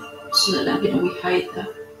hide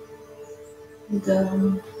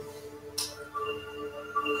the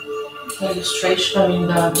illustration. I mean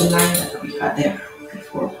the line that we had there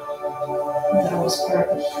before. That was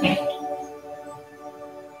perfect.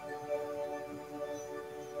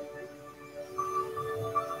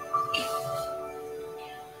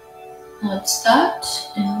 That's that,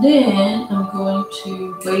 and then I'm going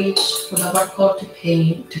to wait for the watercolor to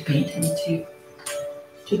paint and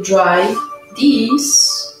to dry.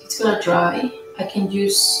 This it's gonna dry. I can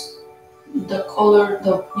use the color,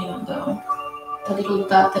 the little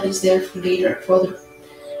dot that is there for later for the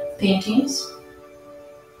paintings,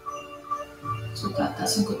 so that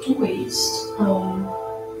doesn't go to waste.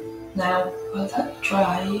 Now while that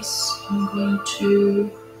dries, I'm going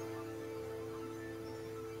to.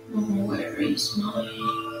 Where is my?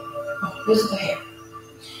 Oh, this is the hair.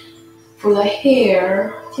 For the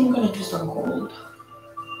hair, I think I'm gonna use the gold.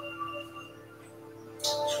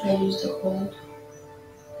 Should I use the gold?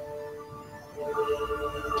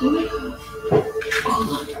 Do I have? Hold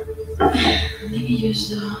on. Maybe use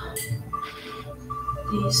this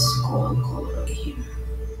gold color over here.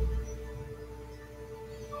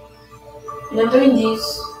 And I'm doing this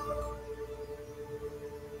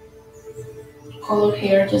color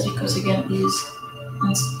hair just because again is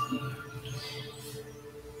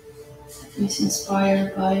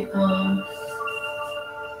inspired by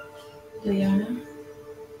Diana.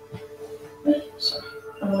 Sorry,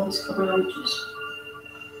 I don't know this color images.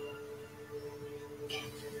 Okay.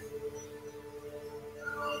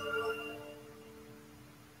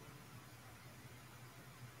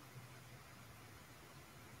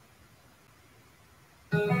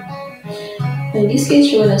 In this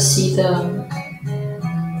case, you're gonna see the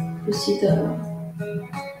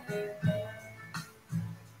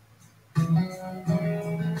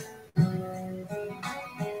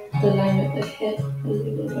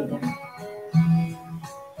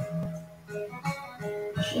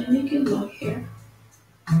Should I make it long here?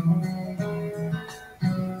 I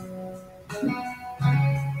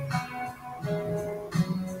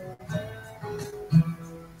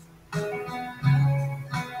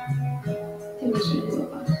think this will do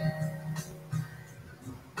about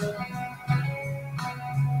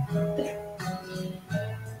there.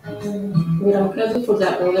 What I'm gonna do for the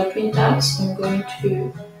other printouts, I'm going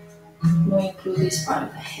to include this part of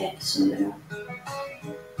the head so that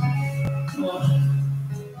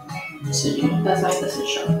so you know that line doesn't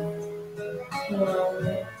show.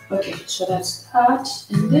 Okay, so that's that,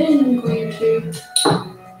 and then I'm going to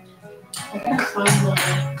I gotta find my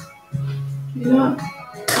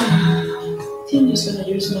I think I'm just gonna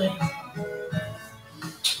use my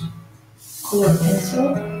color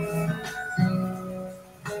pencil.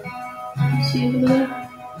 See over there?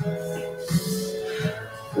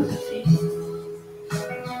 For the face.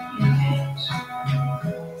 Okay.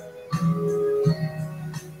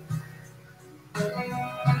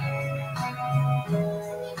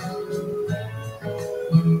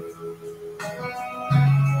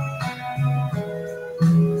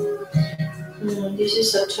 This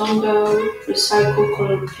is a Tondo recycled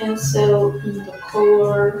color pencil in the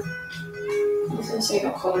color. It doesn't say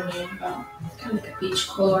the color name, but kind of like a peach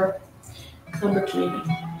color. Number 29.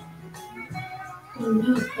 Oh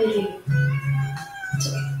no, pretty. It's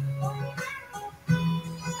okay.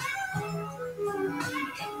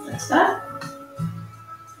 That's that.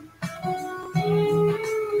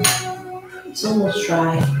 It's almost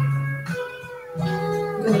dry.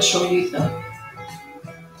 I'm gonna show you though.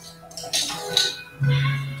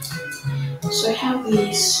 So I have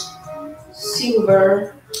these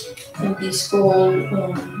silver and these gold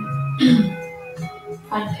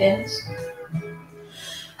fine pens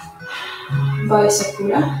by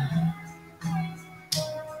Sakura.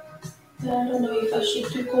 I don't know if I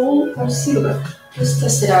should do gold or silver. Let's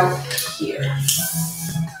test it out here.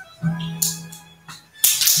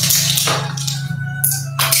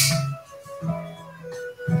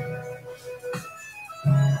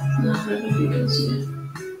 Now I don't know if you can see it.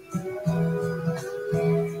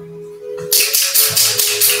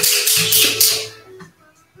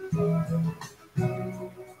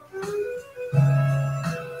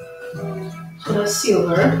 So that's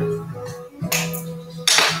silver.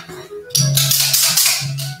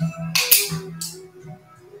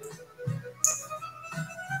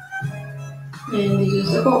 And we use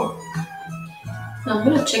the gold. Now I'm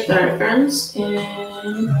gonna check the reference,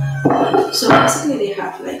 and so basically they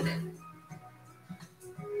have like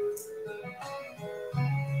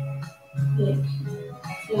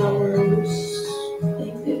flowers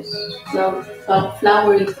like this,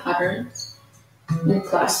 flowery patterns in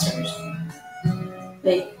clusters,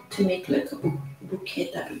 like to make like a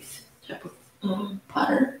bouquet type of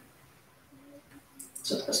pattern.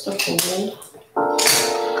 So that's the gold.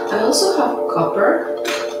 I also have copper.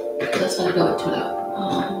 That's a little bit too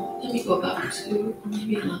loud. Let me go back to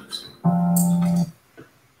maybe another side.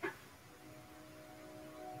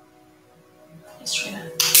 Let's try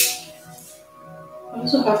that. I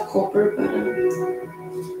also have copper, but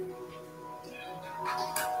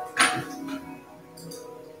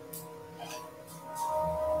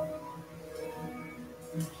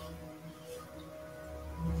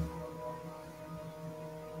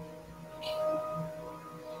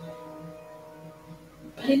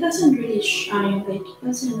it doesn't really shine, like it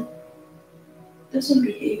doesn't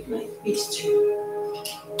behave like these two.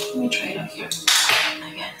 Let me try it out here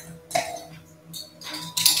again.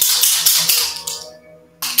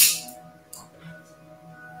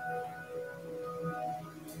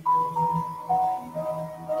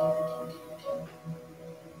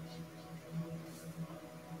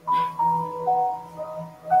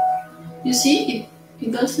 You see,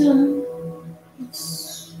 it doesn't,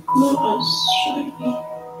 it's not as shiny.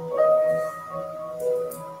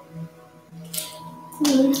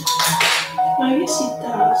 I guess it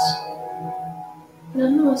does. I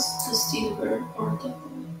don't know if it's the silver or the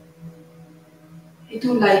gold. I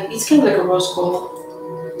do like, it's kind of like a rose gold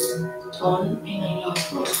tone, and I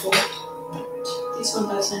love rose gold. But this one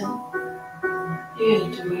doesn't. You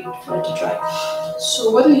need to wait for it to dry.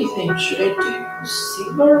 So what do you think? Should I do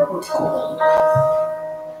silver or gold?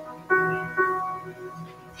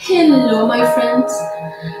 Hello, my friends.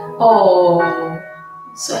 Oh,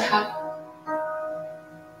 so I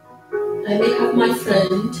may have my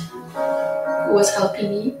friend who was helping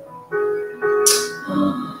me.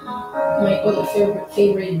 My other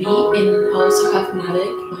favorite bee, and I also have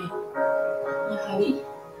Malek, my hubby,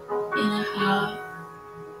 and I have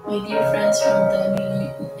my dear friends from the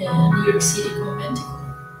New York City convent.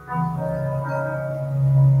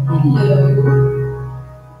 Hello.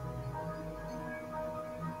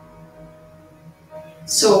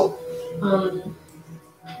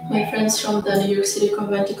 from the New York City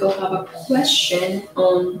Conventicle have a question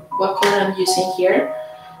on what color I'm using here.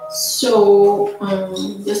 So,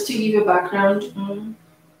 just to give you a background,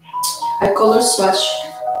 I color swatch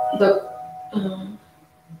the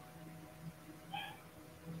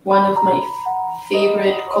one of my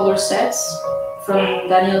favorite color sets from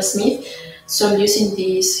Daniel Smith. So I'm using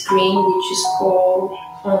this green, which is called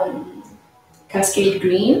Cascade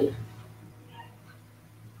Green,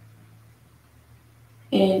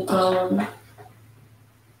 and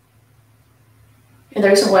the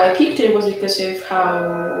reason why I picked it was because of how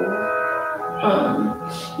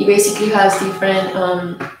it basically has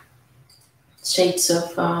different shades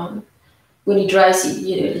of when it dries,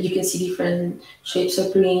 you can see different shades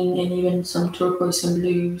of green and even some turquoise and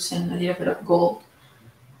blues and a little bit of gold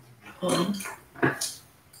um,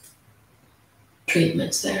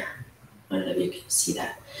 treatments there. I don't know if you can see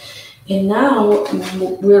that. And now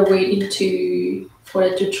we're waiting for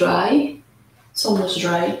it to dry. It's almost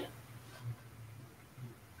dried.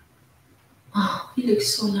 Oh, it looks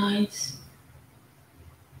so nice.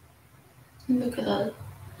 Look at that.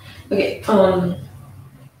 Okay,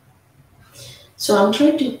 so I'm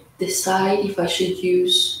trying to decide if I should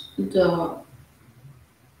use the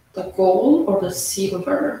gold or the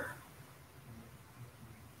silver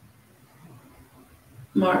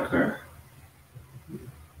marker.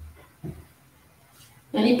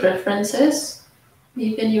 Any preferences?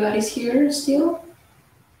 If anybody's here still?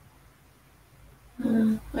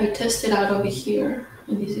 I tested out over here,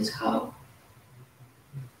 and this is how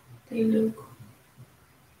they look.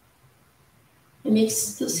 I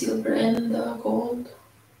mix the silver and the gold.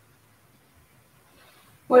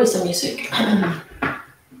 What is the music?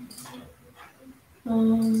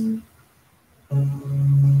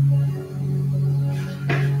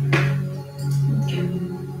 Okay.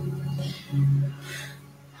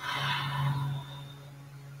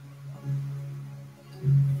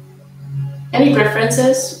 Any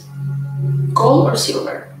preferences? Gold or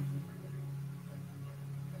silver?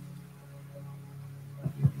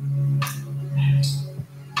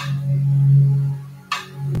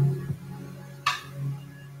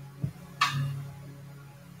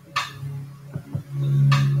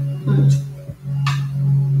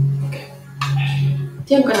 Okay. I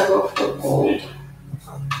think I'm gonna go for gold.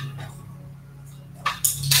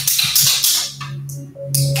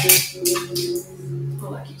 I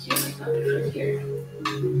like it here, like that, different here.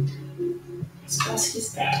 Let's pass his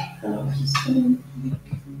back. I don't know if he's coming.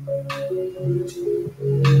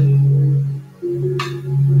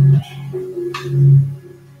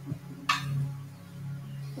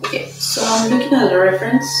 Okay, so I'm looking at the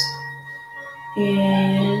reference,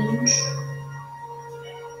 and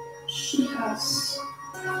she has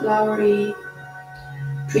flowery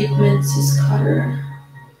treatments scatter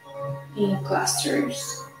in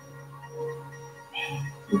clusters.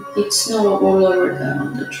 It's not all over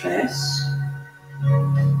the dress. I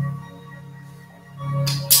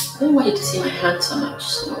don't want you to see my hand so much,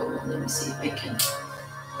 so let me see if I can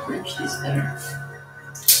arrange this better.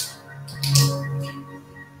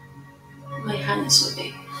 My hand is so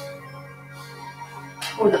big.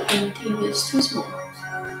 Or the painting is too small.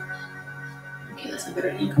 Okay, that's a better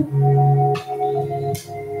angle.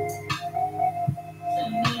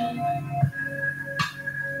 And then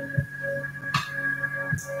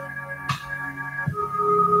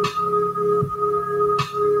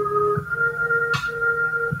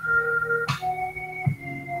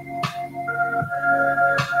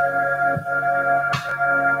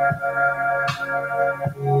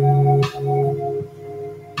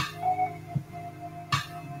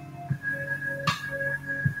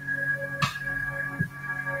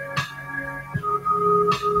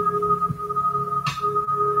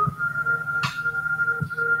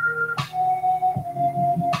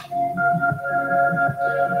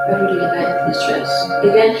I really like this dress.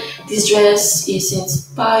 Again, this dress is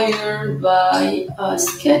inspired by a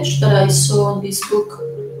sketch that I saw in this book.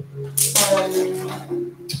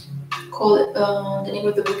 Called the name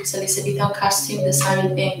of the book is Elizabethan Casting,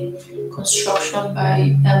 Design and Construction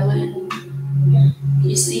by Ellen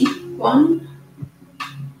Easy One,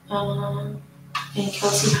 and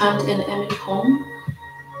Kelsey Hunt and Emily Holm.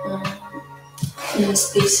 And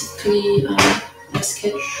it's basically a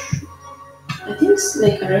sketch. I think it's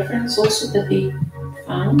like a reference also that they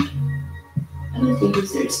found. I don't think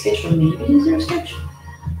it's their sketch, or maybe it's their sketch.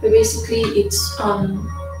 But basically, it's a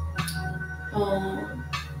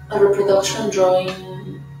reproduction drawing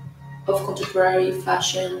of contemporary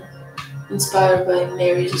fashion inspired by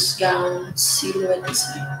Mary's gown silhouette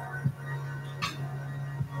design.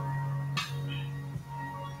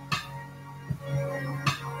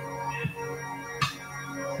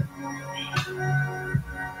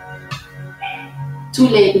 too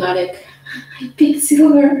late, Marek. I picked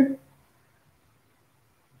silver.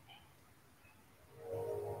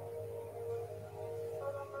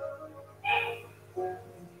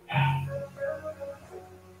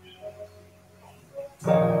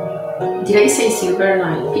 Did I say silver? No,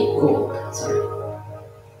 I picked gold. Sorry.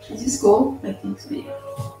 Is this gold? I think so, yeah.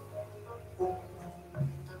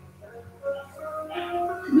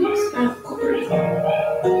 Next, copper.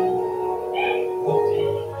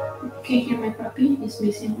 Okay, here my puppy is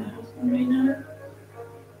missing my husband right now.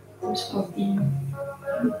 Who's helping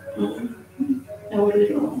our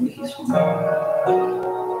little one with his phone.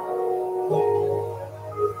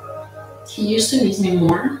 He used to miss me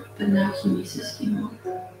more, but now he misses me more.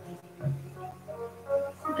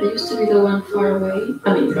 I used to be the one far away.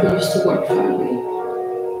 I mean, who used to work far away,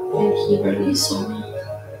 and he barely saw me.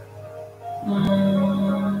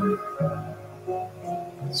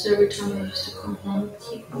 So every time I used to come home,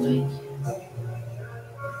 he would like,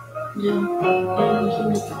 and give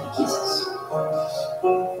me puppy kisses.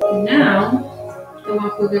 Now, the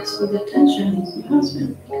one who gets all the attention is my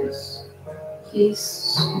husband because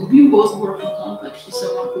we both work from home, but he's the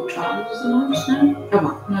one who travels the most now. Oh,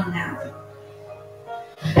 well, not now,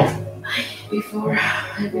 but before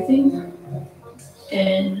everything.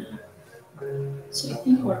 And so I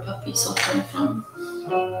think our puppy is suffering from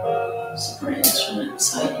separateness from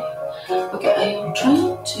anxiety. Okay, I am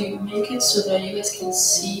trying to make it so that you guys can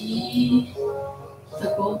see the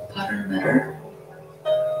gold pattern better.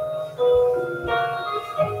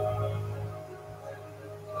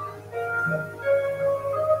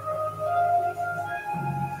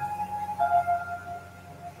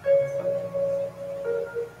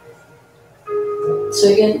 So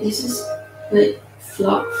again, this is like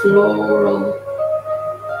floral.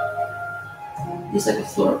 It's like a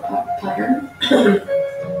floral pattern.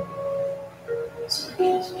 So I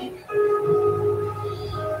can just make.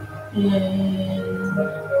 And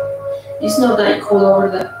it's not like all over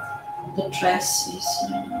the dress is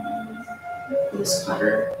this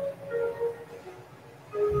pattern.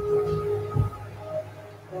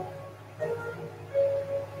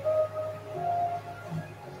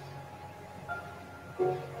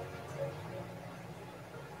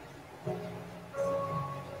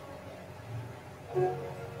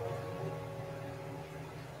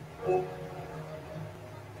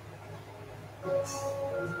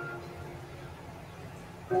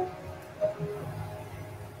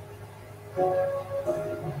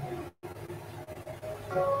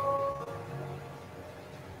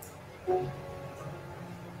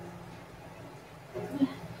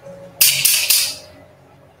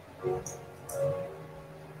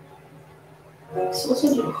 It's also a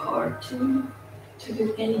little hard to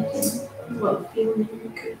do anything while filming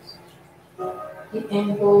because the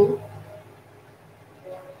angle.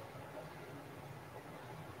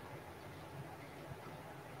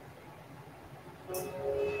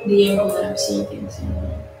 The angle that I'm seeing things in,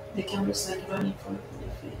 the camera's like right in front of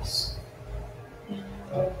my face. And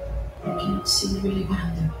I can't see really what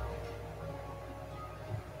I'm doing.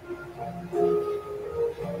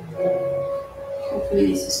 Hopefully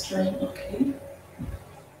this is turning okay.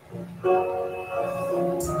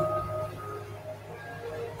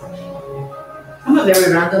 I'm a very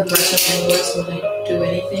random person anyways when I do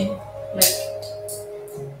anything. Like,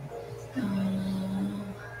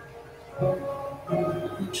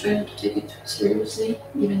 I'm trying to take it too seriously,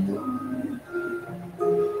 even though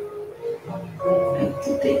I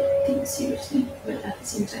do take things seriously. But at the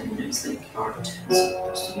same time, it's like art. It's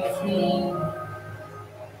supposed to be free.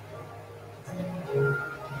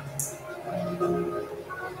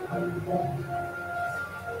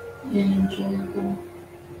 And enjoyable.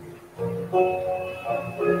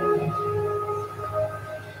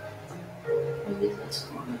 Maybe that's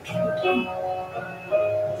what I'm trying to do.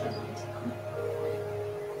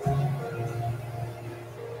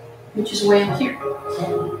 Which is why I'm here.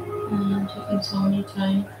 And you can tell me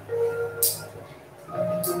time.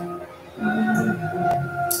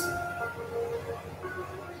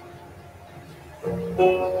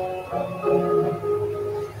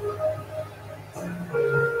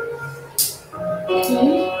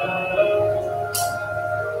 Okay.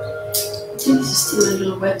 I think this is still a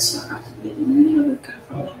little wet, so I have to be a little bit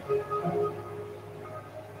careful there.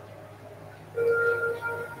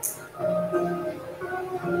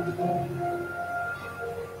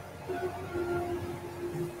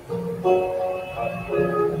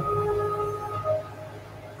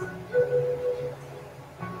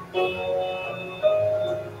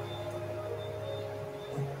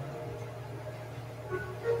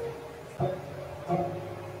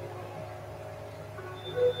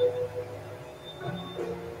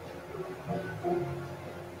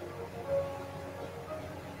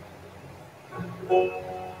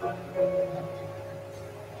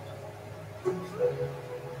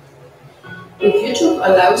 If YouTube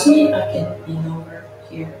allows me, I can be over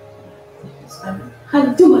here. Because I'm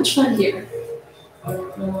having too much fun here. I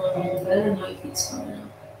don't know if it's gonna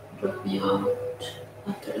drop me out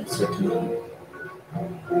after a certain moment.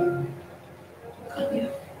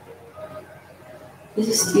 Okay. This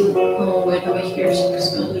is still way over here, so I'm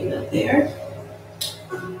just gonna leave that there.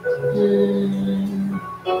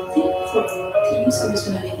 I think for things, I'm just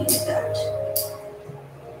gonna leave it at that.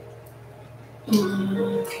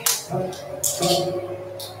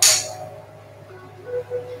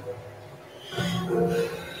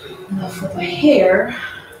 Now for the hair.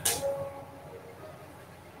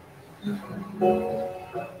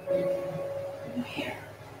 Hair.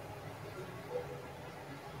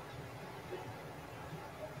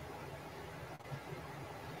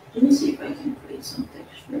 Let me see if I can create some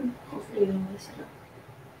texture. Hopefully, I don't mess it up.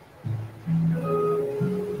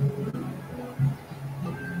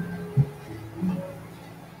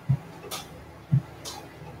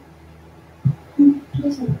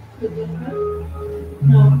 Doesn't look like that.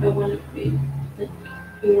 Now I want to create like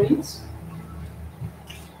earrings.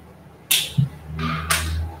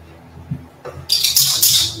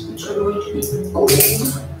 Which are going to be gold.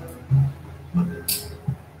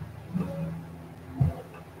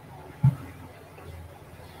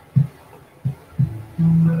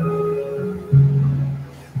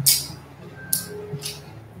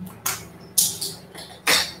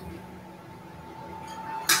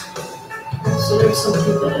 So there's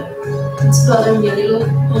something that it's bothering me a little.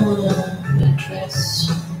 The dress.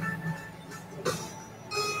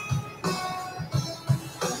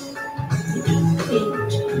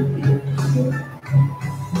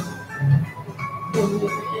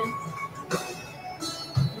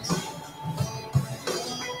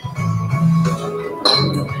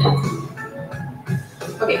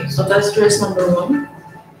 Okay, so that's dress number 1.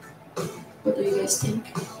 What do you guys think?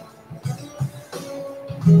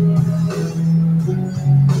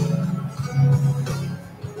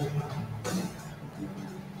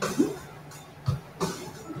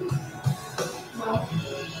 Wow,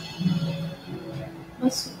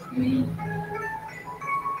 that's so pretty.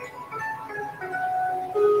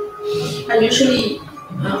 I usually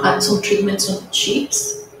add some treatments on the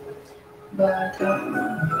cheeks, but I don't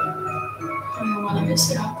want to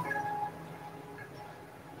mess it up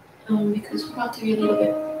because we have to be a little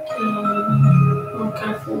bit more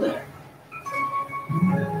careful there.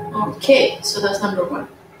 Okay, so that's number 1.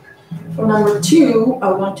 For number 2,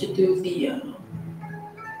 I want to do the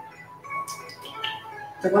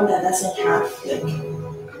one that doesn't have like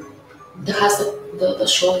that has the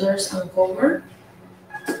shoulders uncovered.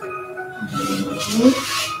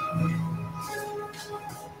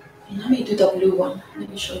 And let me do the blue one. Let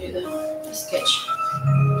me show you the sketch,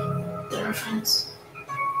 the reference.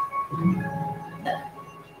 Let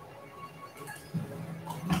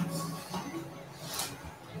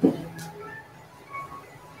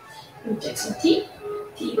me take some tea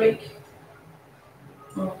break.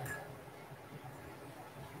 Oh.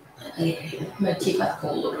 My tea got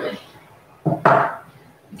cold already.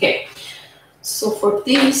 Okay, so for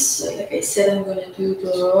this, like I said, I'm gonna use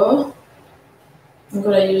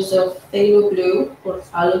the phthalo blue or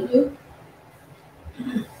phthalo blue.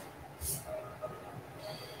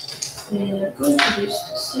 And I'm going to use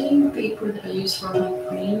the same paper that I use for my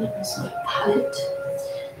green as my palette.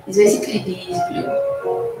 It's basically this blue.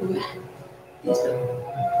 This blue.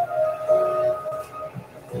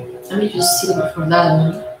 Let me use silver for that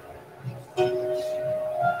one.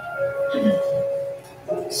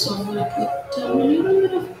 So I'm gonna put a little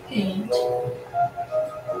bit of paint.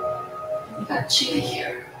 I got chili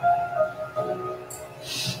here.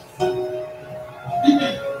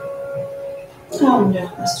 Oh no,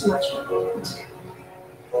 that's too much. That's okay.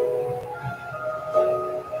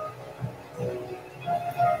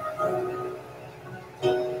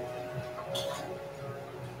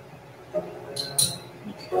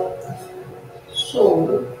 So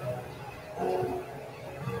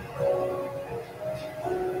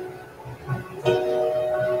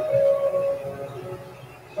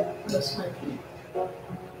that's my view.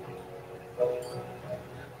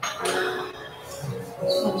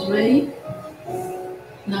 So it's ready.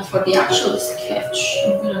 Now for the actual sketch,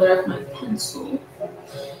 I'm gonna grab my pencil.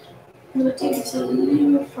 I'm gonna take it a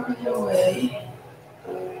little further away.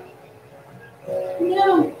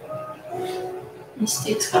 No,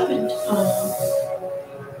 mistakes happened.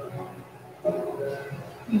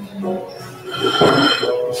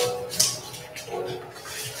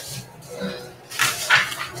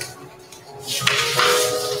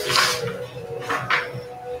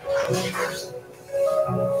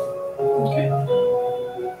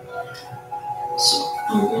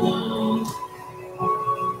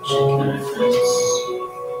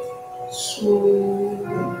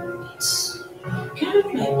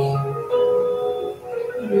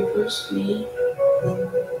 firstly,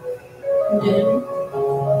 then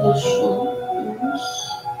the shoulders,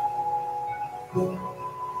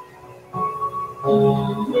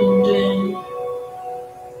 and then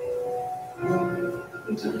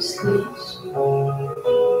the sleeves.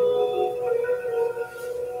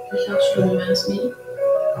 This actually reminds me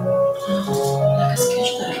like a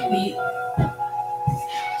sketch that I made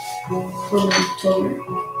for my October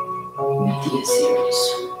media series,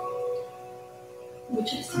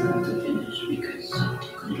 which I still have to finish because I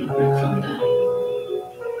took a little break from that.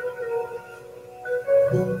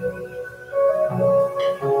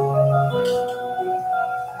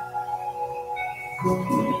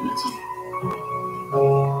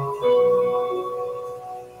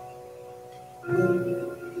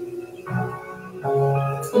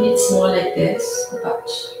 And it's more like this, but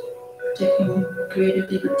taking creative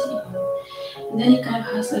liberty. And then it kind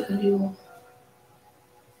of has like a little,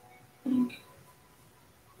 what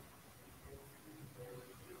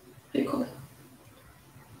do you call it?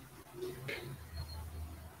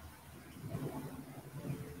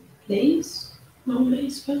 Lace? No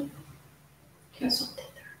lace, but it has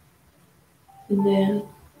something there. And then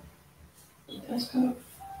it has kind of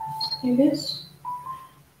like this.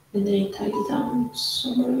 And then it ties down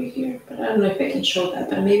somewhere over here. But I don't know if I can show that,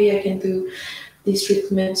 but maybe I can do these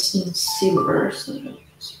treatments in silver so that you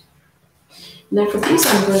can see. Now for this,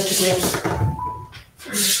 I'm going to get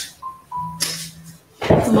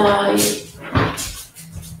my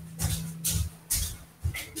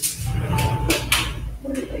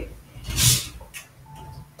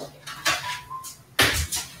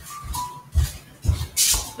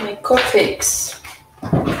Copics.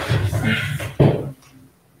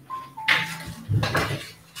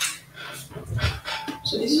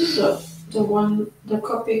 So this is the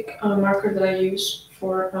Copic marker that I use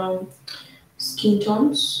for skin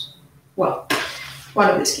tones. Well, one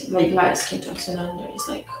of the skin, like light skin tones, and then there is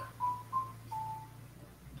like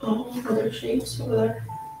other shades over there.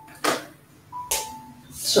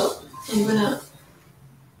 So I'm gonna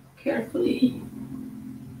carefully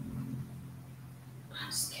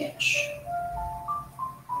sketch.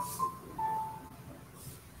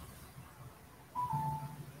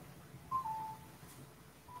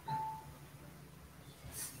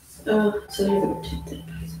 It's a little bit too thin.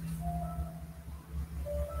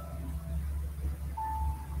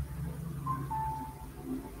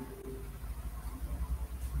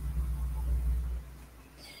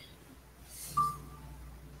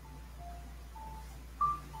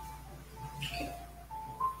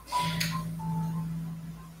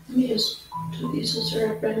 Let me just do this as a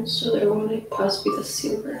reference so that when I pass with the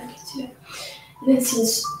silver, I can see it. And then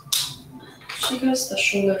since she has the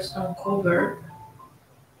shoulders uncovered,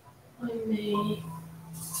 I may.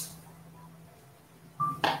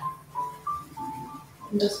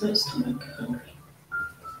 That's my stomach hungry.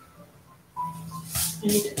 I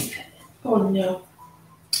need to be fed. Oh no.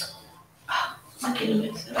 I'm gonna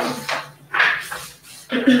mix it up.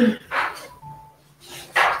 I'm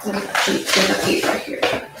actually gonna keep right here. I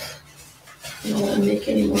don't want to make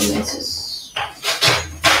any more messes.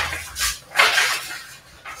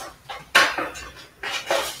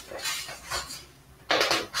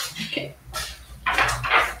 Okay.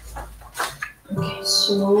 Okay,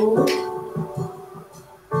 so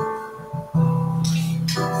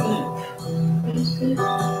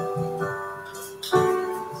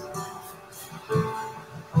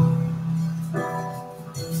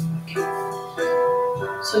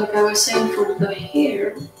so like I was saying for the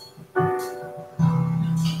hair,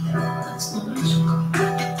 that's not much.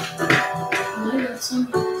 I got some.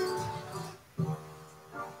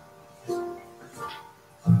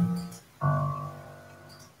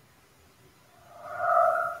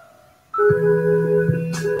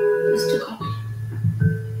 It's too hot.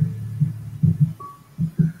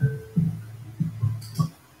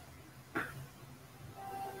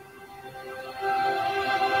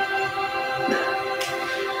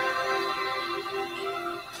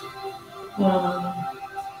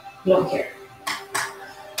 Long hair.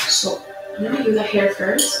 So I'm gonna do the hair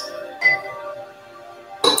first.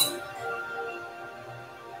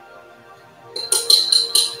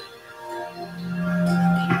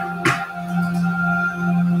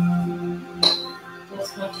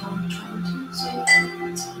 That's what I'm trying to say.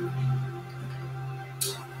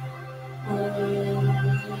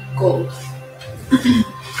 Gold.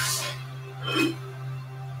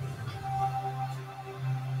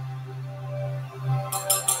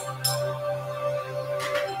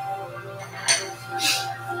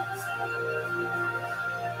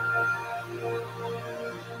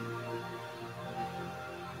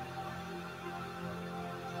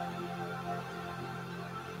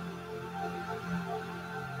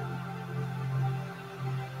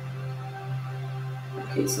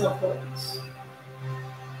 Okay, it's not focus.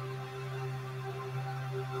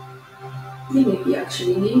 It may be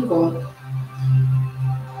actually naval.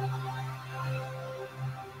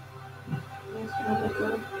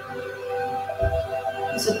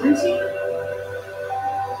 It's a breezy.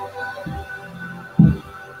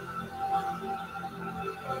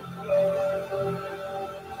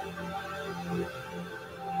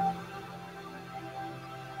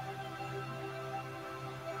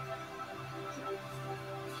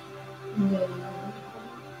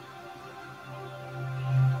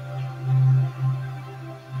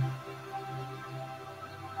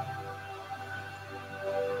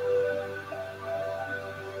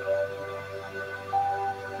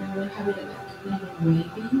 I'm gonna have it like a little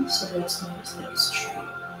wavy so that it's not as like straight.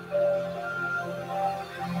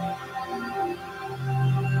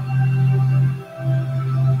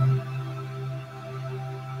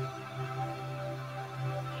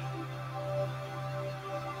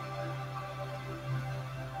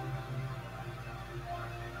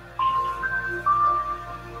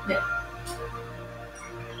 Yeah.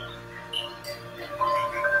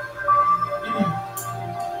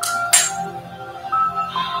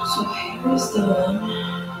 So here is the one.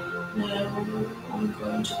 Now I'm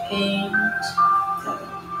going to paint the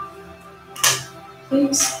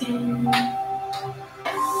face in my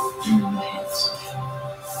hands.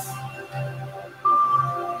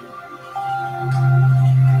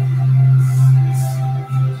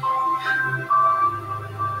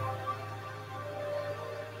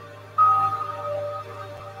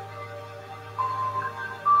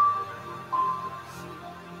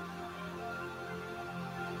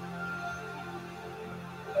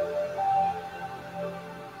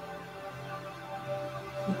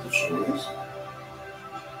 With the shoulders.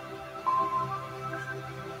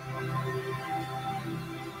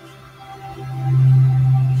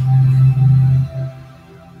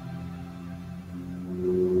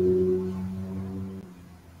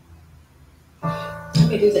 Let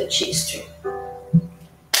me do the cheeks too.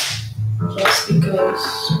 Just because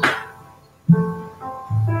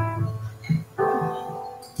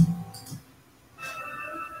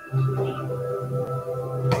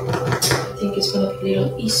I think it's gonna be a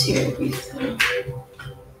little easier with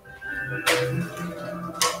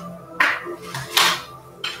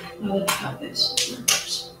now that I have this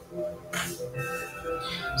numbers.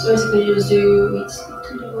 So basically you just do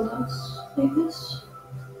two little dots like this.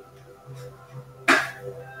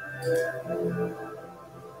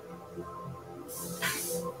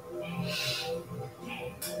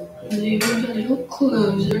 And then you move a little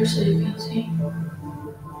closer so you can see.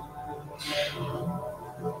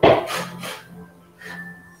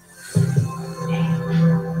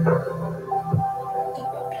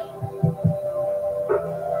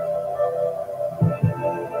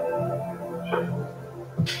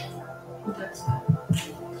 That's that.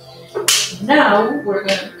 Now we're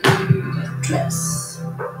gonna do the dress.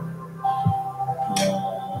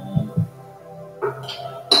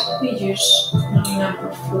 We use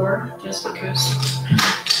number 4 just because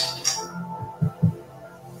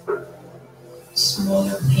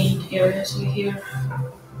smaller paint areas over here.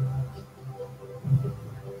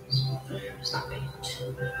 So there's the paint.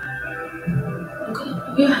 Okay,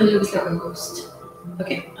 yeah, it looks like a ghost.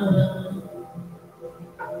 Okay, I'm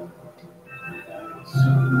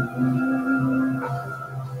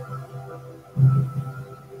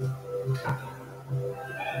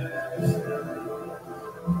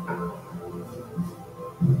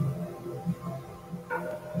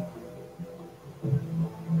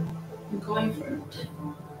going for it.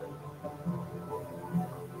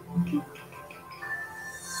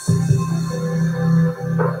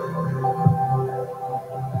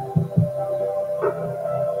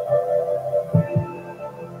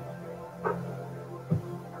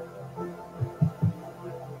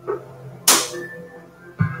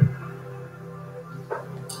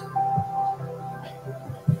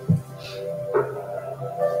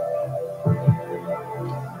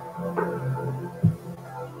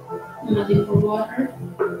 I'm adding for water.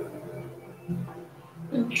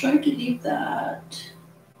 And try to leave that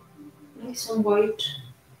like some white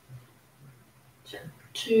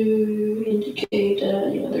to indicate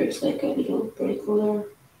that there's like a little bright color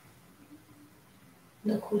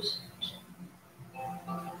that goes.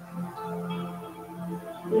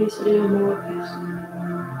 Please a little more, please.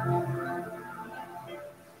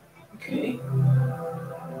 Okay.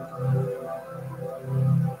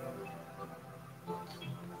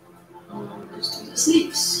 Let's do the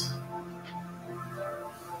sleeves.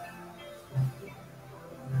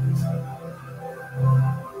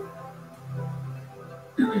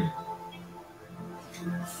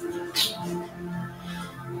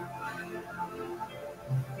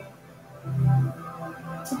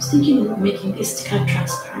 thinking of making this kind of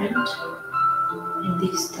transparent and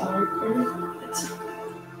this darker. Let's see.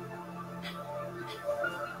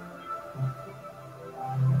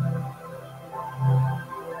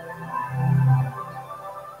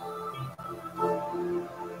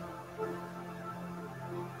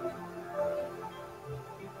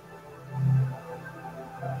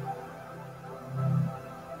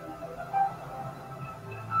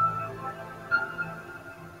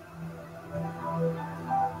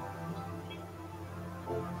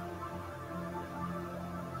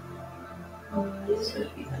 This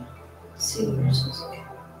would be the silver, so it's okay.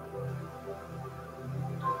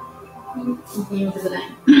 Into the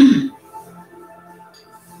line.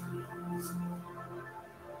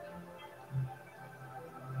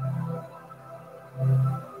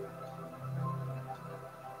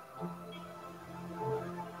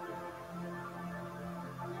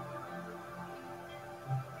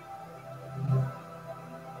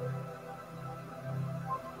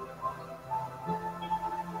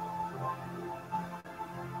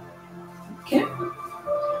 Okay.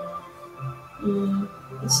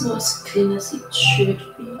 It's not as clean as it should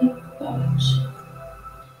be, but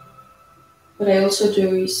what I also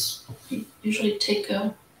do is usually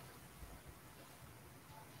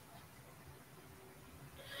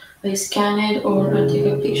I scan it or I take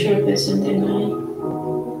a picture of this and then I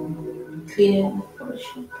clean it in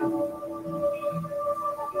Photoshop.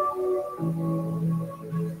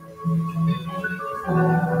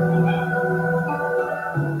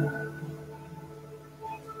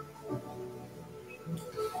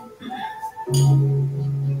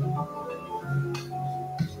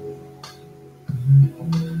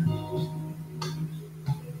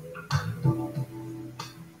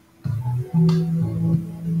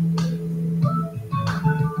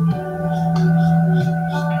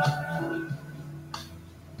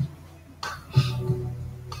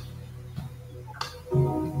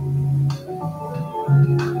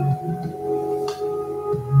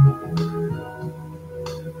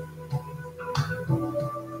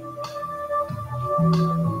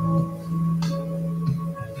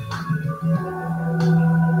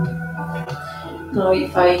 Now,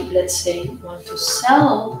 if I, let's say, want to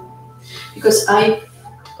sell, because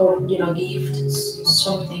gift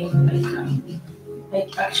something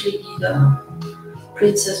like actually did a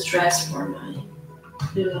princess dress for my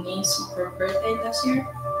little niece for her birthday last year.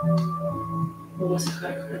 Or was it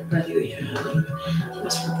her graduation? I think it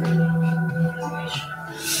was her birthday graduation.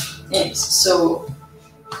 Yes, so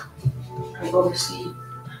I obviously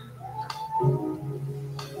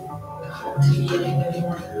have to be a little bit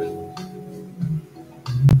more,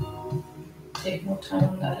 take more time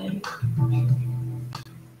on that and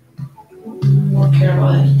more care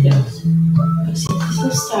about the details. But since this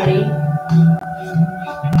was starting,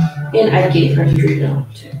 and I gave her freedom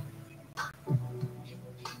too.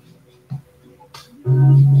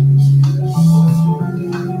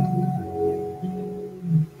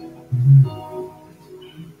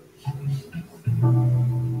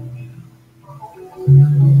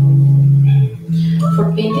 For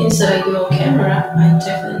paintings that I do on camera, I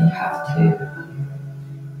definitely have to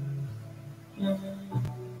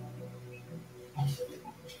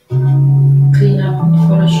clean up in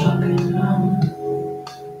Photoshop and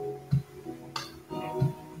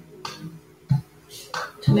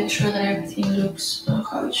to make sure that everything looks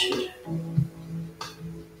how it should,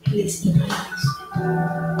 at least in my eyes.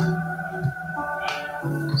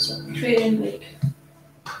 So creating like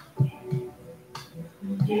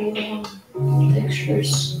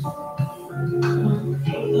textures for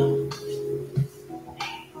the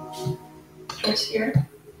dress here.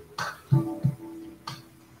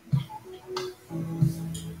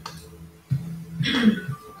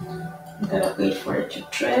 I'm gonna wait for it to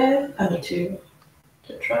dry. I need to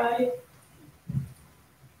dry.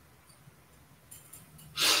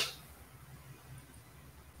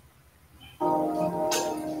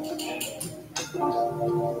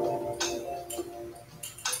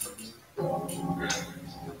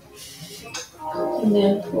 And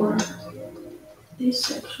then for this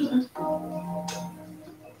section,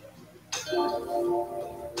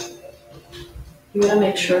 you gotta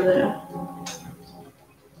make sure that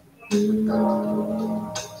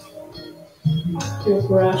your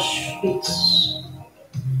brush fits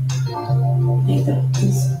like that.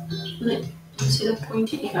 Like, you see the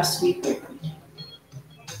pointy? It has to be very pointy.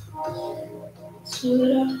 So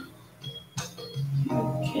that you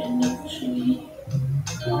can actually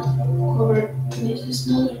cover these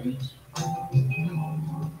small areas.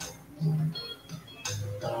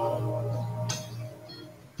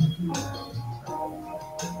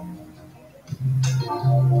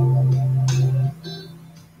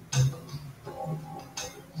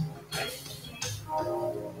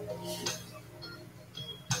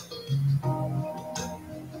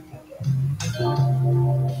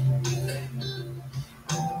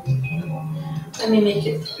 Let me make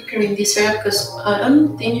it bigger in this area because I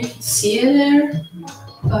don't think you can see it there,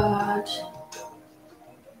 but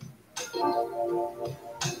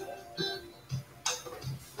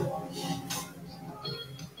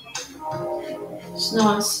it's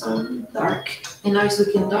not as dark. And now it's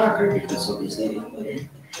looking darker because obviously I did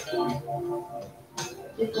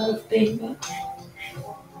a lot of paint, but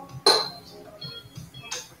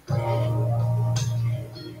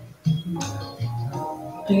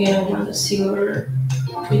again I want the silver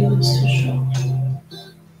pigments to show.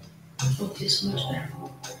 Oh, this much better.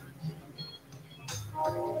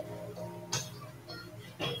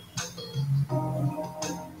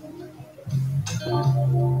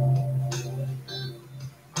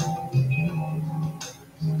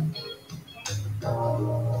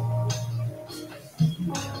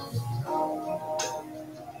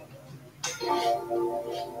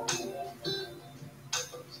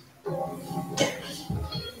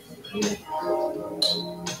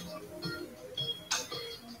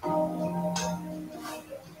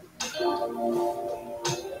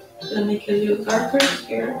 Gonna make it a little darker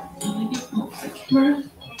here. Maybe move the camera.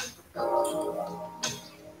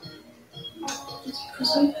 Just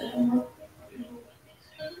because I had more.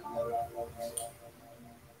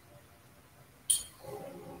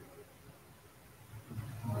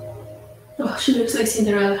 Oh, she looks like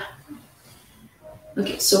Cinderella.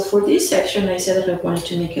 Okay, so for this section, I said that I wanted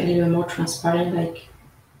to make it a little more transparent, like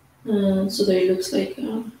so that it looks like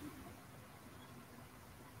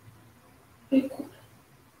very cool.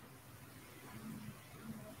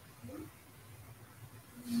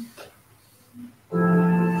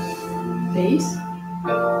 Base.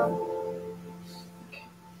 Okay.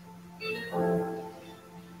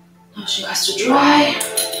 Now she has to dry,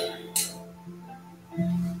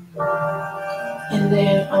 and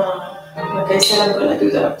then like I said, I'm gonna do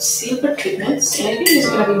the silver treatments, and I think this is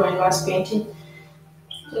gonna be my last painting,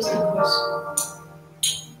 just because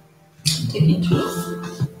I'm taking too long.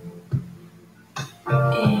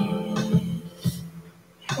 And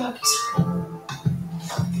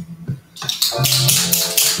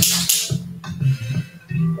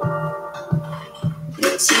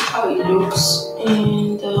let's see how it looks,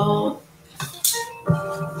 and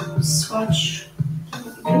swatch.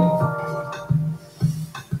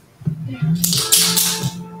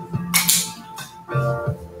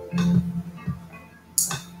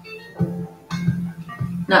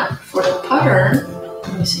 Now for the pattern,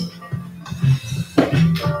 let me see.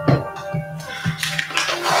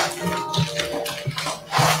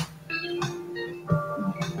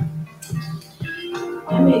 I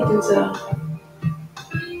may do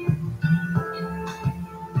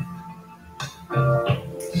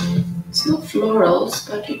it's not florals,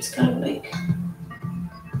 but it's kind of like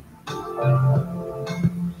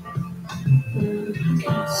I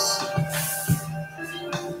guess.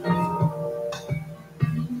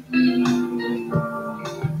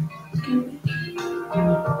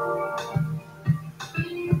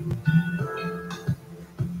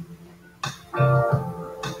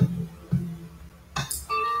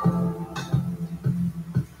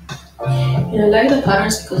 I like the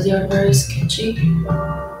patterns because they are very sketchy, but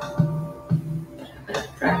I gotta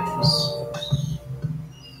practice.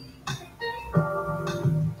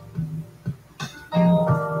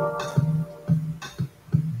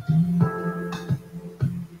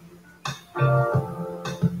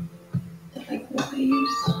 They're like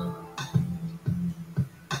waves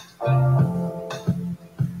and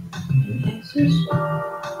X's.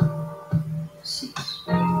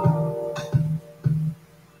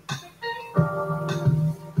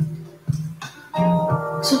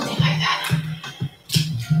 Something like that.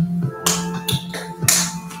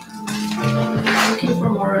 I'm looking for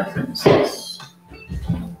more references.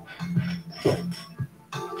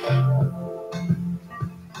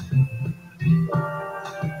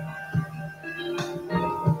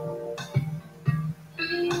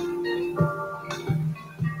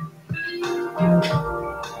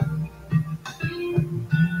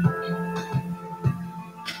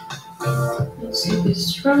 Let's see if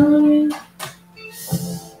it's right.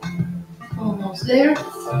 Almost there.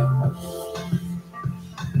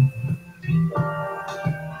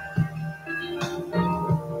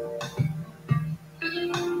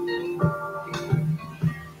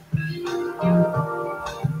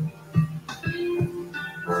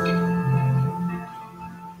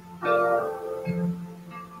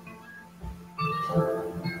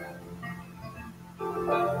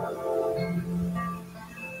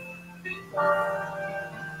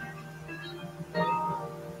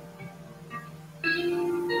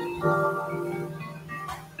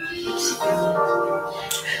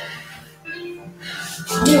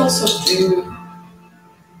 I also do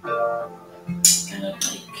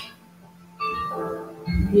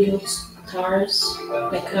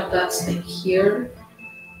like kind of dots like here.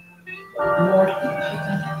 More,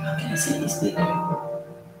 how can I say this? Like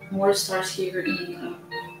more stars here in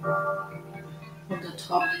on the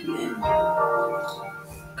top, and then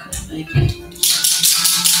kind of like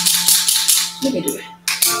let me do it.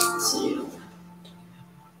 So you know.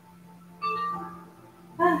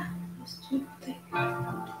 That's too thick.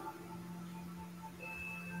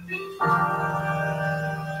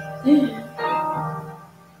 Then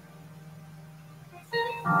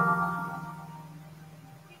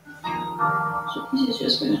so this is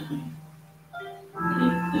just gonna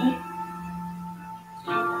like that.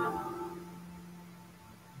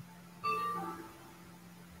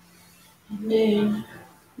 And then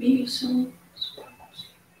maybe some sparkles.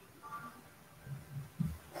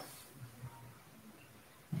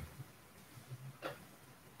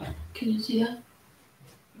 Can you see that?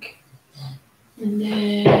 Okay. And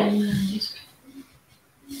then this.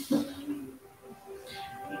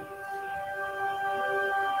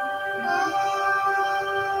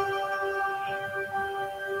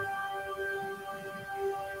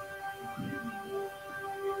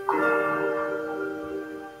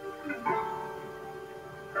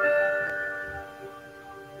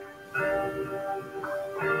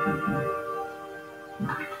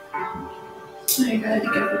 I gotta be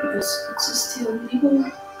careful because it's still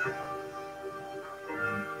legal.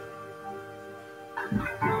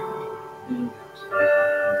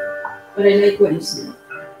 But I like what it's doing.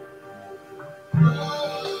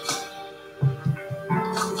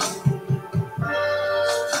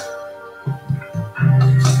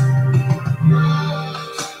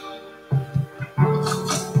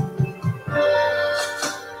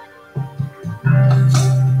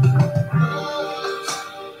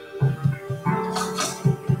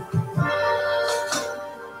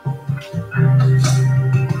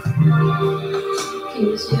 Can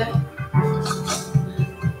you see that?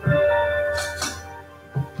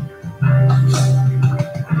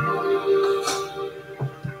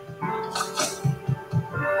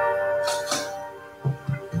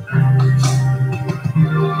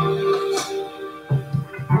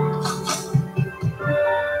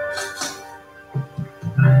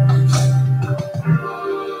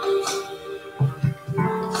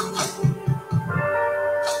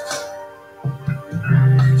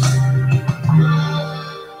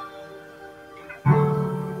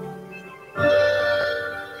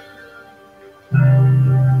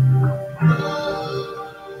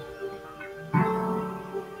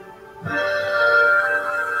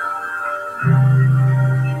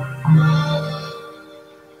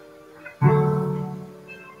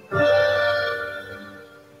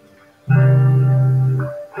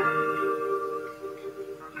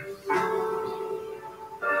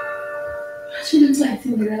 She looks like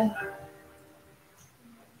Cinderella.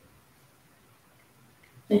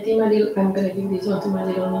 I think I'm gonna give this one to my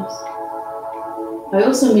little niece. I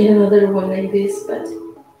also made another one like this, but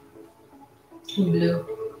in blue.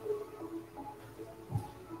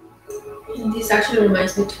 And this actually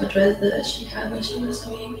reminds me of a dress that she had when she was a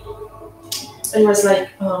baby. It was like,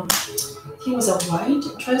 I think it was a white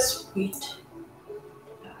dress with,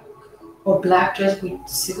 or black dress with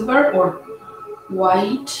silver, or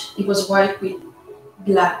white. It was white with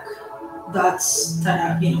black dots that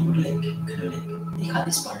are, were like, kind of like, they had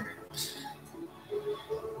this part.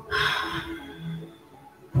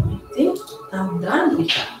 I think I'm done with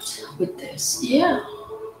that, with this. Yeah,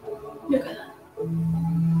 look at that.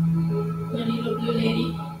 My little blue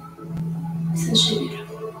lady. Isn't she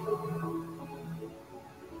beautiful?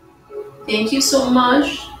 Thank you so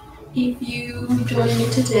much. If you join me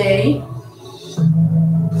today,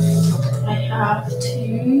 I have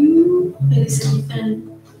two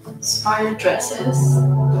Elizabethan inspired dresses.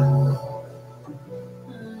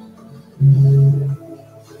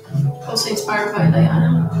 Also inspired by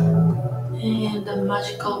Diana. And the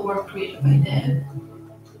magical work created by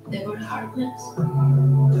Deborah Harkness.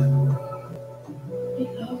 I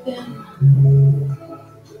love them.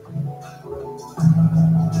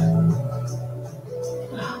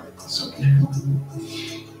 Wow, so beautiful.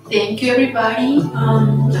 Thank you, everybody.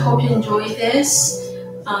 I hope you enjoy this.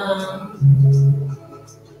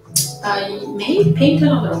 I may paint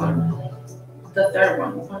another one, the third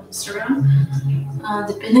one on Instagram,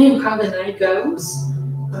 depending on how the night goes.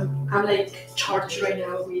 I'm like charged right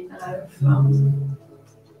now with a lot of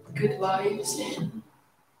good vibes and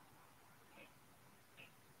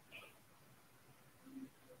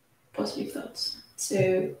positive thoughts. So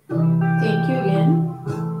thank you again.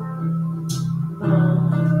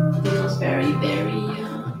 It was very, very,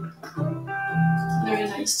 very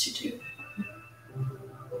nice to do.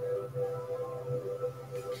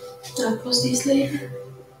 gonna post these later.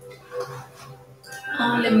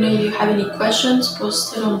 Let me know if you have any questions.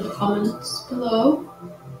 Post it on the comments below.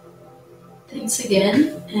 Thanks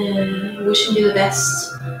again, and wishing you the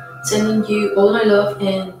best. Sending you all my love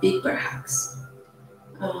and big bear hugs.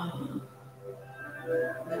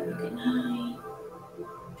 Good night.